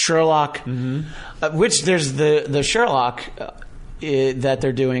as Sherlock. Mm-hmm. Which there's the Sherlock that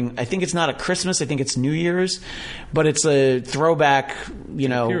they're doing. I think it's not a Christmas. I think it's New Year's, but it's a throwback.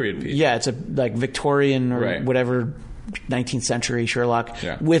 Period piece. Yeah, it's a like Victorian or whatever. 19th century Sherlock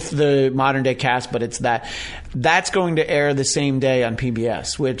with the modern day cast, but it's that's going to air the same day on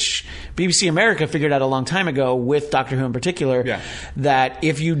PBS, which BBC America figured out a long time ago with Doctor Who in particular, that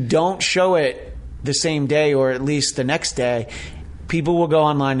if you don't show it the same day or at least the next day, people will go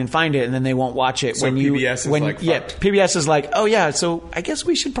online and find it, and then they won't watch it. So PBS is like, oh yeah, so I guess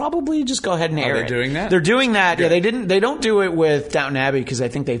we should probably just go ahead and air it. Are they doing that? They're doing that. Good. Yeah, they don't do it with Downton Abbey because I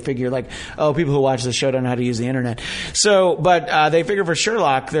think they figure like, oh, people who watch the show don't know how to use the internet. So, but they figure for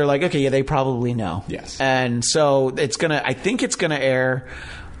Sherlock, they're like, okay, yeah, they probably know. Yes, and so I think it's gonna air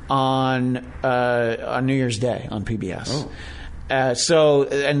on New Year's Day on PBS. Oh. So,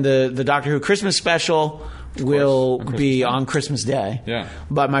 and the Doctor Who Christmas special will be on Christmas Day. Yeah.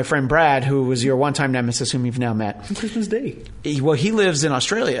 But my friend Brad, who was your one-time nemesis, whom you've now met. On Christmas Day. He lives in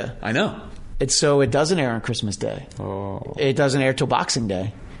Australia. I know. So it doesn't air on Christmas Day. Oh. It doesn't air till Boxing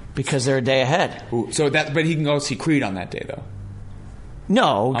Day because they're a day ahead. Ooh, but he can go see Creed on that day, though.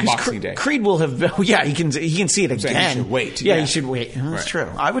 No, on Boxing Day. Creed will have. Yeah, he can see it again. He should wait. Yeah, he should wait. That's true.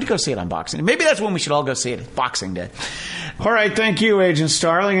 I would go see it on Boxing Day. Maybe that's when we should all go see it. Boxing Day. All right, thank you, Agent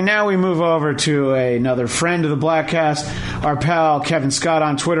Starling. And now we move over to another friend of the Bladtcast, our pal Kevin Scott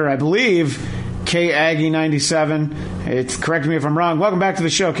on Twitter, I believe, KAggie97. Correct me if I'm wrong. Welcome back to the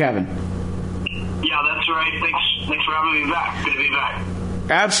show, Kevin. Yeah, that's right. Thanks for having me back. Good to be back.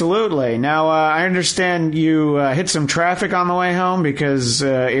 Absolutely. Now, I understand you hit some traffic on the way home because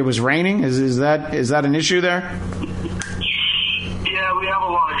it was raining. Is that an issue there? Yeah, we have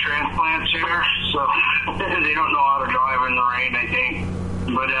a lot of transplants here, so they don't know how to drive in the rain, I think.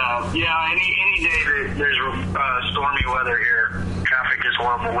 But any day that there's stormy weather here, traffic is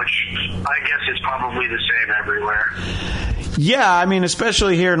horrible, which I guess is probably the same everywhere. Yeah, I mean,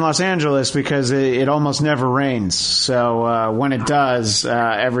 especially here in Los Angeles because it almost never rains. So when it does,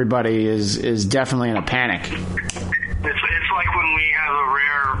 everybody is definitely in a panic. It's like when we have a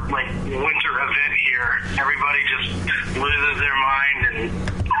rare winter event here. Everybody just loses their mind, and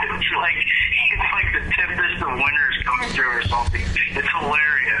it's like the tempest of winter's coming through or something. It's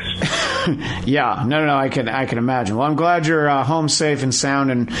hilarious. Yeah, no, I can imagine. Well, I'm glad you're home safe and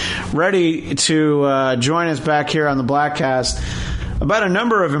sound and ready to join us back here on the Bladtcast about a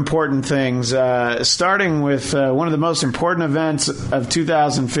number of important things, starting with one of the most important events of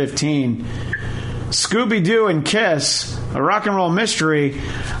 2015. Scooby Doo and Kiss, a rock and roll mystery.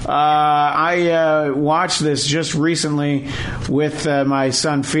 I watched this just recently with my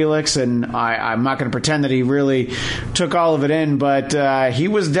son Felix, and I'm not going to pretend that he really took all of it in, but he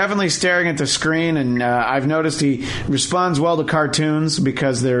was definitely staring at the screen, and I've noticed he responds well to cartoons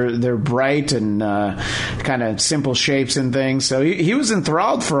because they're bright and kind of simple shapes and things. So he was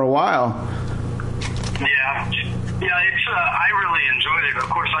enthralled for a while. Yeah, it's I really enjoyed it. Of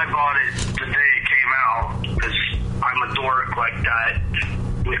course, I bought it the day it came out because I'm a dork like that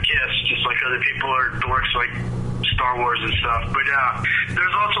with Kiss, just like other people are dorks like Star Wars and stuff. But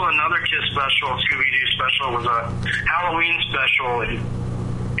there's also another Kiss special, Scooby Doo special. It was a Halloween special, and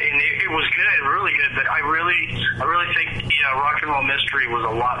it was good, really good. But I really think Rock and Roll Mystery was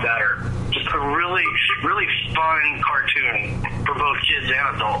a lot better. Just a really, really fun cartoon for both kids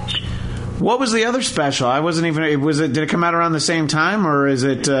and adults. What was the other special? I wasn't even. Did it come out around the same time, or is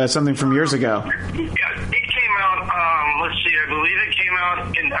it something from years ago? Yeah, it came out. Let's see. I believe it came out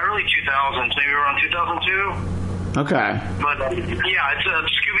in early 2000s, maybe around 2002. Okay. But it's a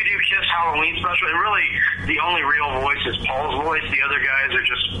Scooby Doo Kiss Halloween special. And really, the only real voice is Paul's voice. The other guys are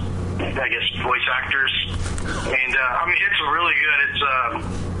just, I guess, voice actors. And it's really good.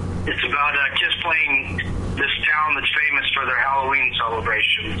 It's about Kiss playing this town that's famous for their Halloween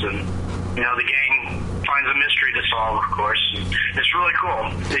celebrations, and the gang finds a mystery to solve, of course. It's really cool.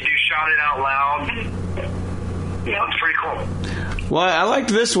 They do shout it out loud. It's pretty cool. Well, I liked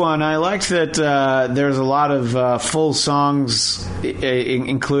this one. I liked that there's a lot of full songs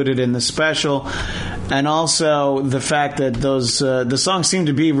included in the special, and also the fact that those the songs seem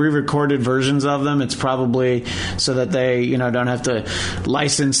to be re-recorded versions of them. It's probably so that they don't have to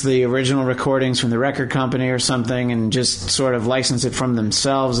license the original recordings from the record company or something, and just sort of license it from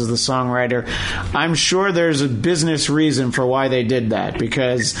themselves as the songwriter. I'm sure there's a business reason for why they did that,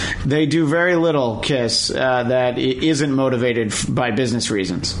 because they do very little, Kiss, that isn't motivated by business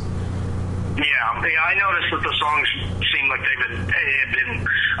reasons. Yeah, I noticed that the songs seemed like they had been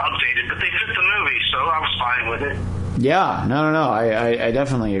updated, but they fit the movie, so I was fine with it. Yeah, no. I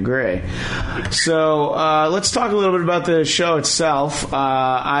definitely agree. So let's talk a little bit about the show itself.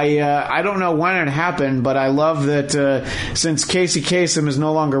 I don't know when it happened, but I love that since Casey Kasem is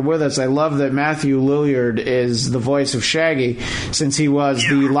no longer with us, I love that Matthew Lillard is the voice of Shaggy, since he was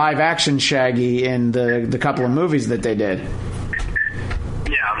the live-action Shaggy in the couple of movies that they did.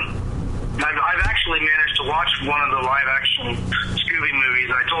 Yeah. I've actually managed to watch one of the live-action Scooby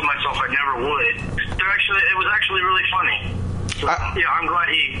movies. I told myself I never would. It was actually really funny. So, I'm glad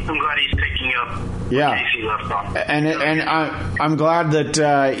he's taking up where Casey left off. And I'm glad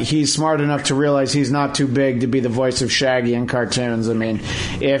that he's smart enough to realize he's not too big to be the voice of Shaggy in cartoons. I mean,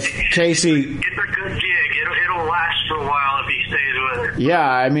 if Casey... It's a good gig. It'll last for a while if he stays with it. Yeah,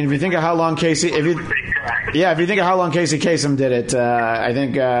 I mean, if you think of how long Casey... If you think of how long Casey Kasem did it, I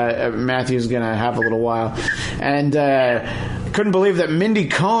think Matthew's going to have a little while. And couldn't believe that Mindy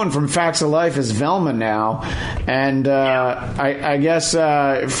Cohn from Facts of Life is Velma now. And I guess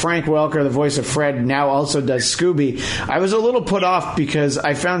Frank Welker, the voice of Fred, now also does Scooby. I was a little put off because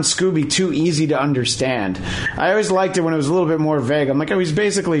I found Scooby too easy to understand. I always liked it when it was a little bit more vague. I'm like, oh, he's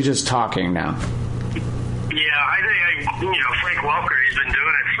basically just talking now. Yeah, I think Frank Welker, he's been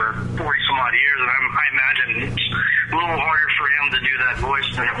doing it for 40-some-odd years, and I imagine it's a little harder for him to do that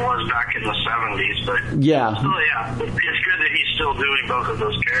voice than it was back in the 70s. But yeah, still, it's good that he's still doing both of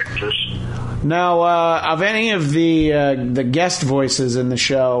those characters. Now, of any of the guest voices in the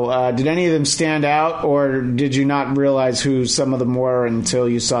show, did any of them stand out, or did you not realize who some of them were until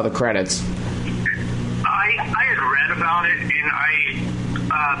you saw the credits? I had read about it, and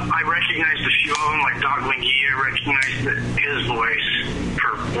I recognized a few of them, like Doug McGee. I recognized his voice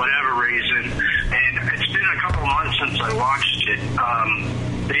for whatever reason, and it's been a couple months since I watched it.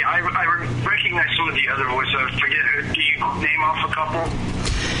 I recognize some of the other voices. I forget. Do you name off a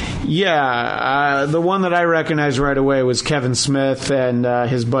couple? Yeah, the one that I recognized right away was Kevin Smith and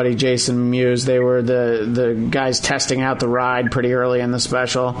his buddy Jason Mewes. They were the guys testing out the ride pretty early in the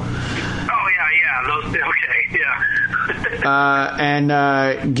special. Oh, yeah. Those, okay, yeah.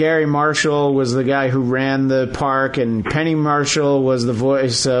 And Gary Marshall was the guy who ran the park, and Penny Marshall was the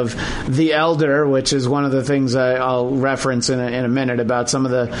voice of the Elder, which is one of the things I'll reference in a minute about some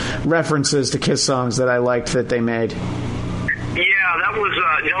of the references to Kiss songs that I liked that they made. Yeah, that was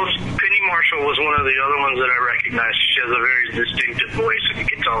Penny Marshall was one of the other ones that I recognized. She has a very distinctive voice, and you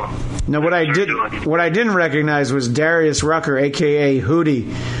can tell. Now, what I didn't recognize was Darius Rucker, a.k.a.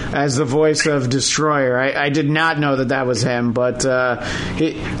 Hootie, as the voice of Destroyer. I did not know that was him, but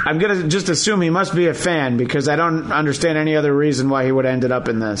I'm going to just assume he must be a fan, because I don't understand any other reason why he would have ended up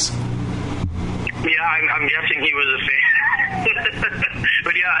in this. Yeah, I'm guessing he was a fan.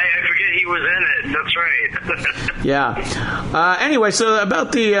 But yeah, I forget he was in it. That's right. Yeah. Anyway, so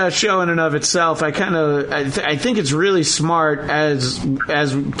about the show in and of itself, I think it's really smart, as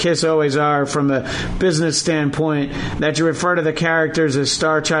Kiss always are from a business standpoint, that you refer to the characters as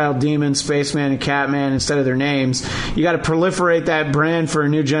Starchild, Demon, Spaceman, and Catman instead of their names. You got to proliferate that brand for a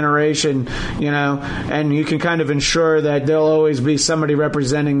new generation, and you can kind of ensure that there'll always be somebody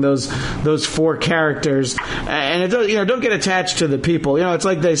representing those four characters, and it don't get attached to the people. It's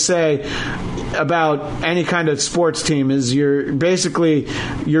like they say about any kind of sports team, is you're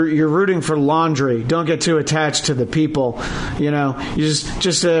rooting for laundry. Don't get too attached to the people. You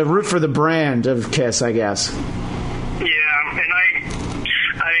just root for the brand of Kiss, I guess. Yeah, and I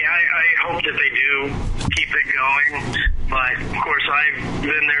hope that they do keep it going. But of course, I've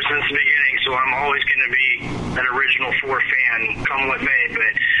been there since the beginning, so I'm always going to be an original four fan, come what may.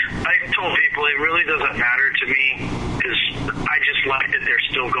 But I told people it really doesn't matter to me, because I just like that they're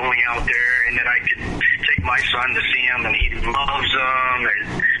still going out there, and that I could take my son to see them, and he loves them,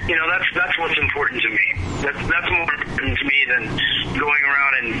 and that's what's important to me. That's more important to me than going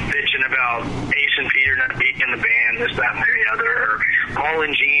around and bitching about Ace and Peter not being in the band, this, that, and the other, or Paul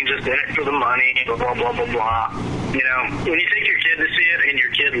and Gene just in it for the money, blah blah blah blah blah. When you take your kid to see it and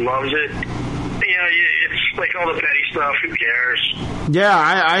your kid loves it, it's like all the petty stuff. Who cares? Yeah,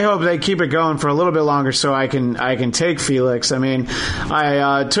 I hope they keep it going for a little bit longer so I can take Felix. I mean,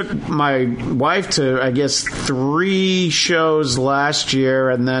 I took my wife to, I guess, 3 shows last year,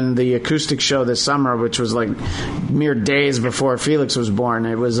 and then the acoustic show this summer, which was like mere days before Felix was born.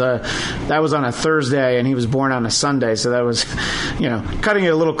 It was that was on a Thursday, and he was born on a Sunday, so that was, cutting it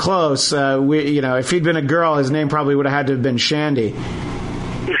a little close. If he'd been a girl, his name probably would have had to have been Shandy.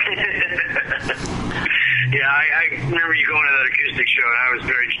 Yeah, I remember you going to that acoustic show, and I was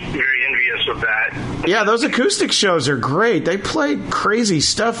very, very envious of that. Yeah, those acoustic shows are great. They play crazy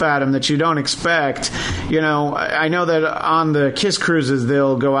stuff at them that you don't expect. I know that on the Kiss cruises,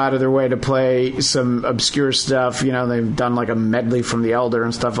 they'll go out of their way to play some obscure stuff. They've done like a medley from The Elder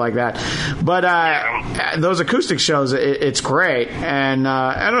and stuff like that. But those acoustic shows, it's great. And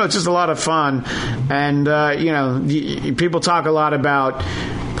I don't know, it's just a lot of fun. And, people talk a lot about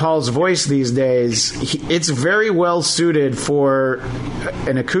Paul's voice these days. It's very well suited for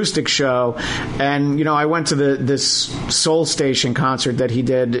an acoustic show. And I went to this Soul Station concert that he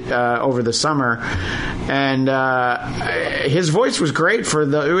did over the summer, and his voice was great for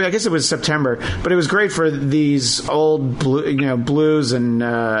I guess it was September, but it was great for these old blues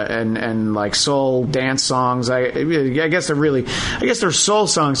and like soul dance songs. I guess they're soul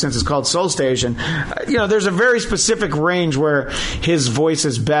songs, since it's called Soul Station. There's a very specific range where his voice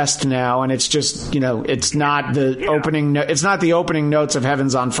is best now, and it's just it's not the opening. It's not the opening notes of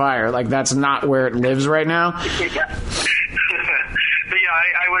Heaven's on Fire. Like, that's not where it lives right now. But yeah,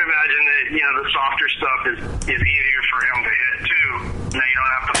 I would imagine that the softer stuff is easier for him to hit too. You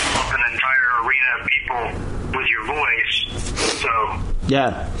don't have to fill up an entire arena of people with your voice. So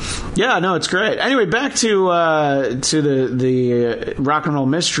yeah, no, it's great. Anyway, back to the rock and roll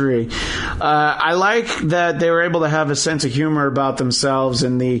mystery. I like that they were able to have a sense of humor about themselves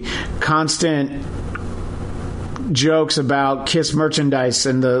and the constant jokes about Kiss merchandise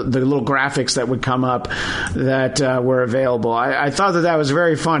and the little graphics that would come up that were available. I thought that was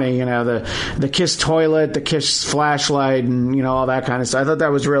very funny. The Kiss toilet, the Kiss flashlight, and all that kind of stuff. I thought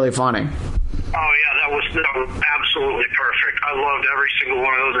that was really funny. Oh yeah, that was absolutely perfect. I loved every single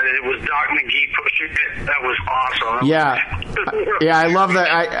one of those. It was Doc McGee pushing it. That was awesome. Yeah, I love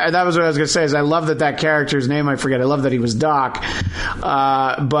that. That was what I was going to say. Is I love that character's name I forget. I love that he was Doc.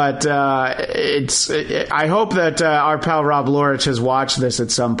 But I hope that our pal Rob Lorich has watched this at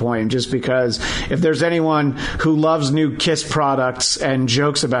some point, just because if there's anyone who loves new Kiss products and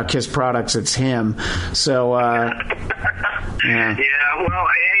jokes about Kiss products, it's him. So yeah. Yeah. Well,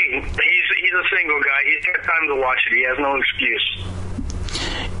 hey, he's a single guy. He's got time to watch it. He has no excuse.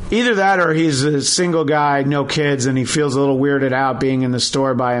 Either that, or he's a single guy, no kids, and he feels a little weirded out being in the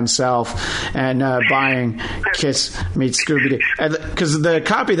store by himself and buying Kiss meets Scooby Doo. Because the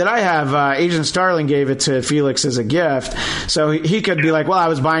copy that I have, Agent Starling gave it to Felix as a gift, so he could be like, well, I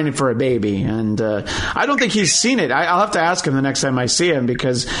was buying it for a baby. And I don't think he's seen it. I'll have to ask him the next time I see him,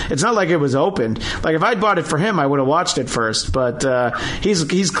 because it's not like it was opened. Like, if I'd bought it for him, I would have watched it first. But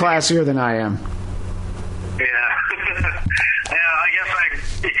he's classier than I am.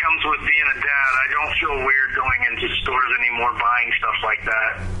 It comes with being a dad. I don't feel weird going into stores anymore buying stuff like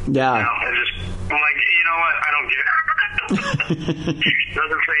that. Yeah. I'm like, what? I don't get it.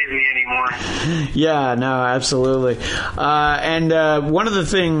 Doesn't faze me anymore. Yeah, no, absolutely. And one of the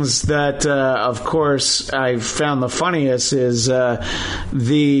things that, of course, I found the funniest is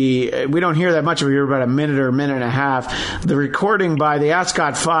we don't hear that much of it. We hear about a minute or a minute and a half. The recording by the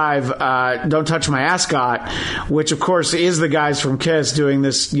Ascot 5, Don't Touch My Ascot, which, of course, is the guys from Kiss doing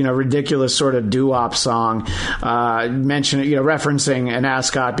this, ridiculous sort of doo-wop song, referencing an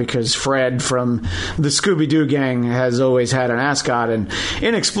ascot because Fred from the Scooby Doo gang has always had an ascot, and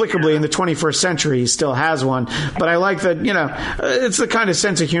inexplicably in the 21st century he still has one. But I like that, it's the kind of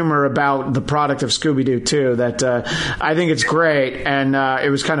sense of humor about the product of Scooby Doo too that I think it's great, and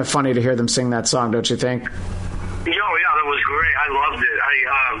it was kind of funny to hear them sing that song, don't you think? Oh yeah, that was great. I loved it.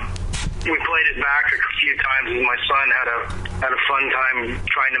 We played it back a few times, and my son had a fun time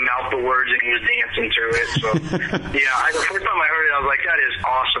trying to mouth the words, and he was dancing to it. So yeah, the first time I heard it, I was like, that is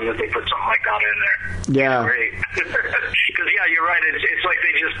awesome that they put something like that in there. Yeah, great. Because you're right. It's like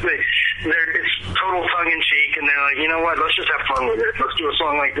it's total tongue in cheek, and they're like, you know what? Let's just have fun with it. Let's do a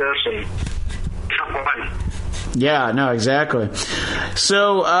song like this and have fun. Yeah, no, exactly.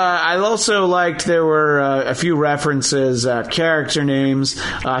 So I also liked there were a few references, character names.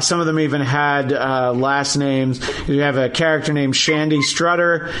 Some of them even had last names. You have a character named Shandy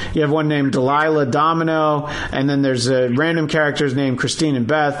Strutter. You have one named Delilah Domino, and then there's random characters named Christine and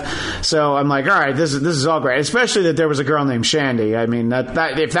Beth. So I'm like, all right, this is all great. Especially that there was a girl named Shandy. I mean,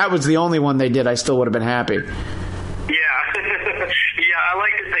 that if that was the only one they did, I still would have been happy. Yeah, I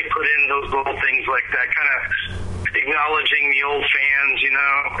like that they put in those little things like that, kind of acknowledging the old fans,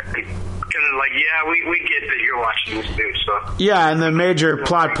 kind of like, yeah, we get that you're watching this new stuff. Yeah, and the major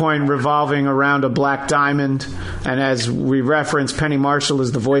plot point revolving around a black diamond, and as we referenced, Penny Marshall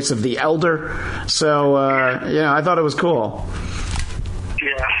is the voice of the Elder, so, I thought it was cool.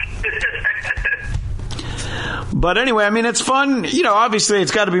 Yeah. But anyway, I mean, it's fun. Obviously,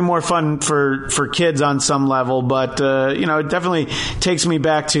 it's got to be more fun for kids on some level. But, it definitely takes me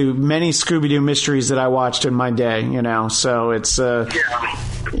back to many Scooby Doo mysteries that I watched in my day, So it's,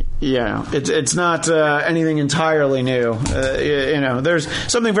 it's not anything entirely new. There's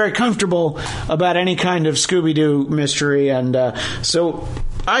something very comfortable about any kind of Scooby Doo mystery. And so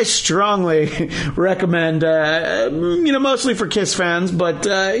I strongly recommend, mostly for Kiss fans, but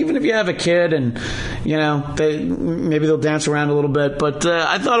even if you have a kid and, maybe they'll dance around a little bit. But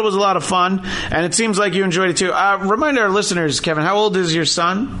I thought it was a lot of fun, and it seems like you enjoyed it too. Remind our listeners, Kevin, how old is your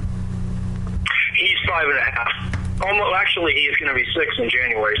son? He's 5.5. Actually, he's going to be 6 in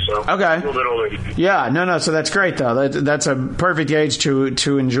January, so okay. A little bit older. Yeah, no, so that's great, though. That's a perfect age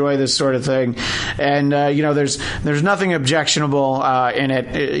to enjoy this sort of thing. And, there's nothing objectionable in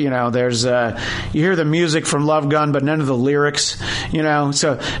it. There's you hear the music from Love Gun, but none of the lyrics,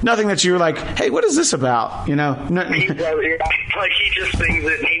 so nothing that you're like, hey, what is this about? He does, he just sings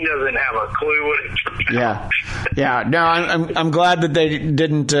it and he doesn't have a clue what it's about. Yeah. No, I'm glad that they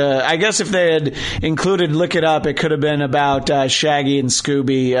didn't. I guess if they had included Lick It Up, it could have been about Shaggy and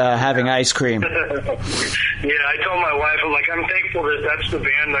Scooby having ice cream. Yeah, I told my wife, I'm thankful that that's the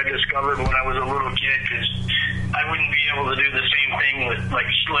band I discovered when I was a little kid, because I wouldn't be able to do the same thing with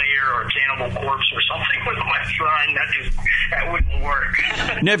Slayer or Cannibal Corpse or something with my son. That wouldn't work.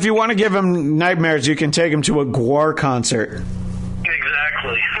 Now, if you want to give him nightmares, you can take him to a Gwar concert.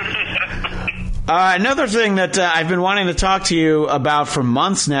 Exactly. Another thing that I've been wanting to talk to you about for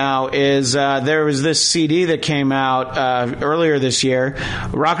months now is there was this CD that came out earlier this year,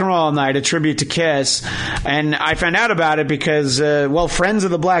 Rock and Roll All Nite, a tribute to Kiss. And I found out about it because, friends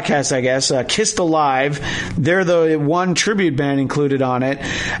of the Bladtcast, I guess, Kissed Alive, they're the one tribute band included on it.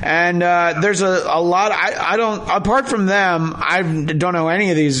 And there's a lot, I don't, apart from them, I don't know who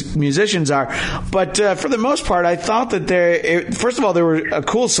any of these musicians are. But for the most part, I thought that first of all, there were a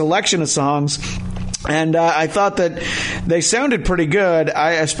cool selection of songs. And I thought that they sounded pretty good.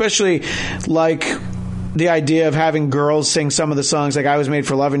 I especially like the idea of having girls sing some of the songs, like I Was Made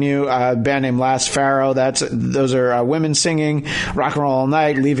for Loving You, a band named Last Pharaoh. Those are women singing. Rock and Roll All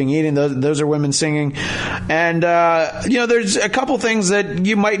Night, Leaving Eden, those are women singing. And, there's a couple things that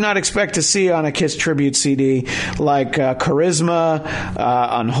you might not expect to see on a Kiss tribute CD, like Charisma,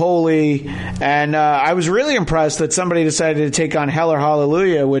 Unholy. And I was really impressed that somebody decided to take on Hell or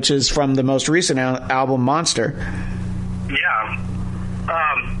Hallelujah, which is from the most recent album, Monster. Yeah.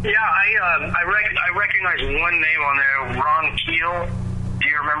 I recognize one name on there, Ron Keel. Do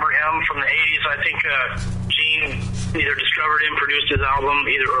you remember him from the 80s? I think Gene either discovered him, produced his album,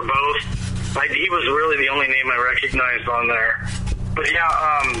 either or both. He was really the only name I recognized on there. But yeah,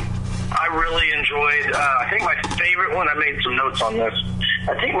 I really enjoyed, I think my favorite one, I made some notes on this.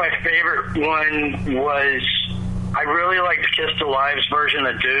 I think my favorite one was, I really liked Kissed Alive's version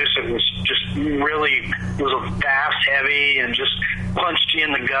of Deuce. It was just really, it was a fast, heavy, and just punched you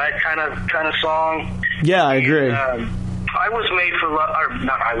in the gut kind of song. Yeah, I agree. I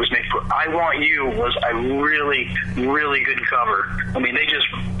Want You was a really, really good cover. I mean, they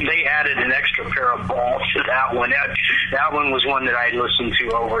added an extra pair of balls to that one. That one was one that I listened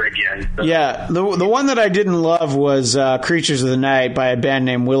to over again. Yeah, the one that I didn't love was Creatures of the Night by a band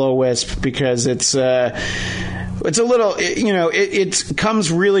named Will-O-Wisp, because it's a little, it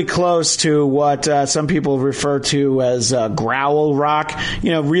comes really close to what some people refer to as growl rock,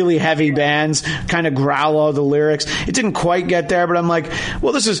 really heavy bands kind of growl all the lyrics. It didn't quite get there, but I'm like,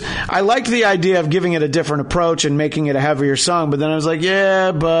 well, I liked the idea of giving it a different approach and making it a heavier song, but then I was like,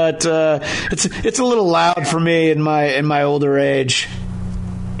 yeah, but it's a little loud for me in my older age.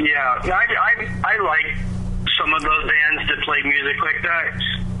 Yeah, I like some of those bands that play music like that,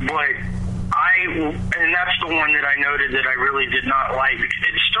 but and that's the one that I noted that I really did not like.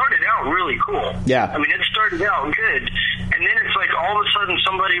 It started out really cool. Yeah. I mean, it started out good, and then it's like all of a sudden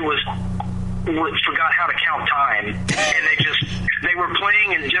somebody was forgot how to count time, and they were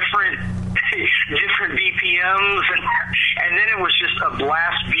playing in different BPMs, and then it was just a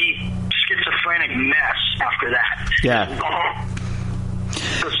blast beat schizophrenic mess after that. Yeah.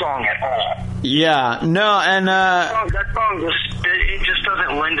 The song at all. Yeah, no, and that song just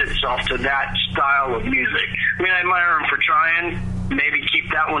doesn't lend itself to that style of music. I mean, I admire him for trying. Maybe keep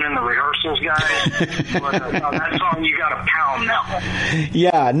that one in the rehearsals, guys. But that song, you got to pound that one.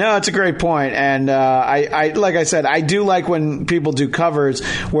 Yeah, no, it's a great point. And I like I said, I do like when people do covers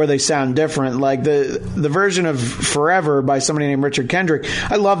where they sound different. Like the version of Forever by somebody named Richard Kendrick.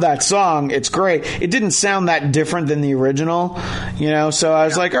 I love that song. It's great. It didn't sound that different than the original, so I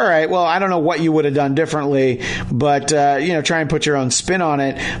was like, all right, well, I don't know what you would have done differently, but, try and put your own spin on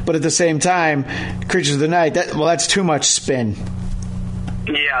it. But at the same time, Creatures of the Night, that's too much spin.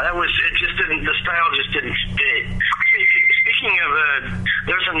 Yeah, the style just didn't fit. Speaking of,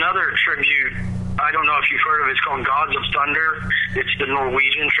 there's another tribute, I don't know if you've heard of it, it's called Gods of Thunder. It's the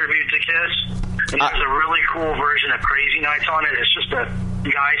Norwegian tribute to Kiss. And there's a really cool version of Crazy Nights on it. It's just a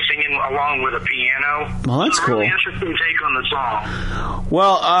guy singing along with a piano. Well, that's cool. Really interesting take on the song.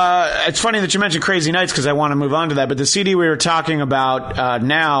 Well, it's funny that you mentioned Crazy Nights because I want to move on to that. But the CD we were talking about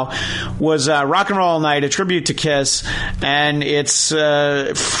now was Rock and Roll All Nite, a tribute to Kiss. And it's,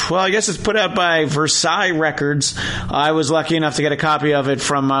 I guess it's put out by Versailles Records. I was lucky enough to get a copy of it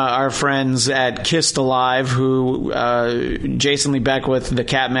from our friends at Kissed Alive, who Jason Lee Beckwith, the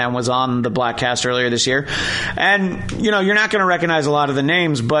Catman, was on the Bladtcast earlier this year. And, you're not going to recognize a lot of the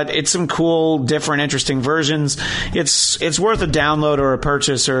names, but it's some cool, different, interesting versions. It's worth a download or a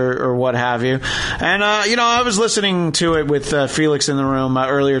purchase or what have you. And, I was listening to it with Felix in the room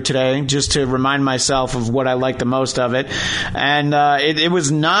earlier today just to remind myself of what I liked the most of it. And it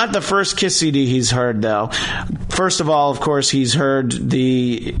was not the first Kiss CD he's heard, though. First of all, of course, he's heard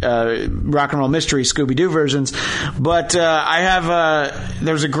the Rock and Roll Mystery Scooby Doo versions, but I have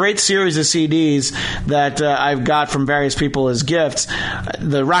there's a great series of CDs that I've got from various people as gifts.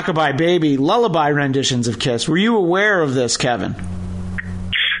 The Rockabye Baby lullaby renditions of Kiss. Were you aware of this, Kevin?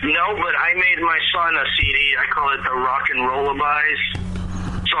 No, but I made my son a CD. I call it the Rock and Rollabies.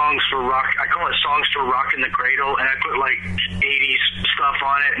 Songs for rock. I call it Songs for Rock in the Cradle, and I put like 80s stuff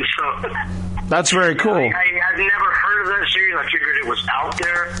on it, and so that's very cool. I had never heard of that series. I figured it was out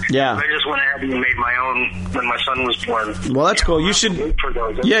there. Yeah. I just went ahead and made my own when my son was born. Well, that's cool. You should.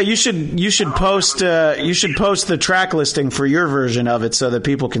 Yeah, you should post the track listing for your version of it so that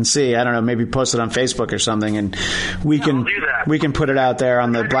people can see. I don't know, maybe post it on Facebook or something, and we can put it out there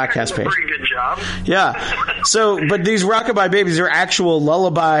on the Bladtcast page. Pretty good job. Yeah. So, but these Rockabye Babies are actual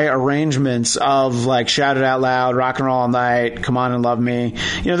lullaby arrangements of like Shout It Out Loud, Rock and Roll All Night, Come On and Love Me.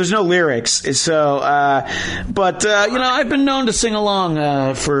 There's no lyrics. So, but I've been known to sing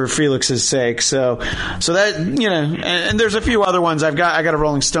along for Felix's sake. So that and there's a few other ones. I got a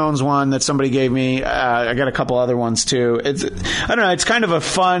Rolling Stones one that somebody gave me. I got a couple other ones too. I don't know. It's kind of a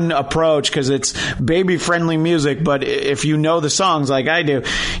fun approach because it's baby friendly music. But if you know the songs like I do,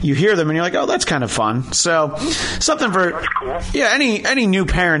 you hear them and you're like, oh, that's kind of fun. So something for any new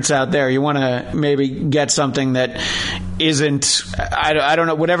parents out there. You want to maybe get something that isn't, I don't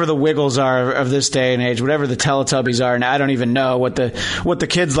know, whatever the Wiggles are of this day and age, whatever the Teletubbies are, and I don't even know what the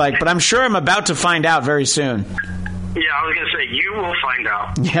kids like, but I'm sure I'm about to find out very soon. Yeah, I was going to say, you will find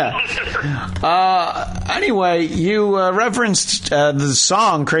out. Yeah. Anyway, you referenced the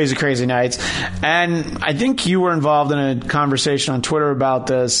song Crazy Crazy Nights, and I think you were involved in a conversation on Twitter about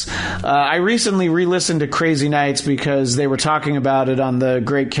this. I recently re-listened to Crazy Nights because they were talking about it on the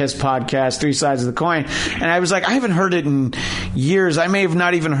Great Kiss podcast, Three Sides of the Coin, and I was like, I haven't heard it in years. I may have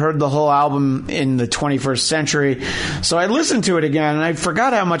not even heard the whole album in the 21st century. So I listened to it again, and I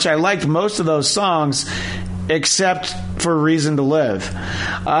forgot how much I liked most of those songs, except for Reason to Live.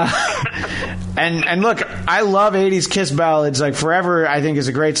 And look, I love 80s Kiss ballads. Like Forever, I think, is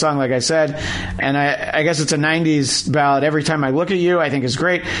a great song, like I said. And I guess it's a 90s ballad. Every Time I Look at You, I think is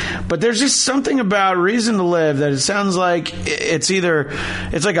great. But there's just something about Reason to Live that it sounds like it's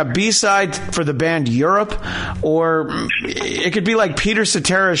like a B-side for the band Europe, or it could be like Peter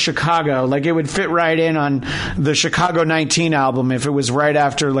Cetera's Chicago. Like it would fit right in on the Chicago 19 album if it was right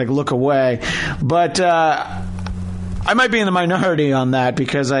after like Look Away. But I might be in the minority on that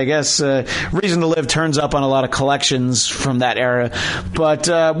because I guess Reason to Live turns up on a lot of collections from that era. But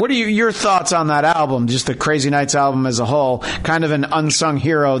what are your thoughts on that album, just the Crazy Nights album as a whole? Kind of an unsung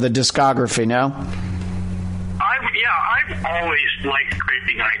hero of the discography, no? I've always liked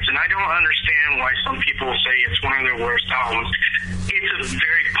Crazy Nights, and I don't understand why some people say it's one of their worst albums. It's a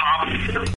very pop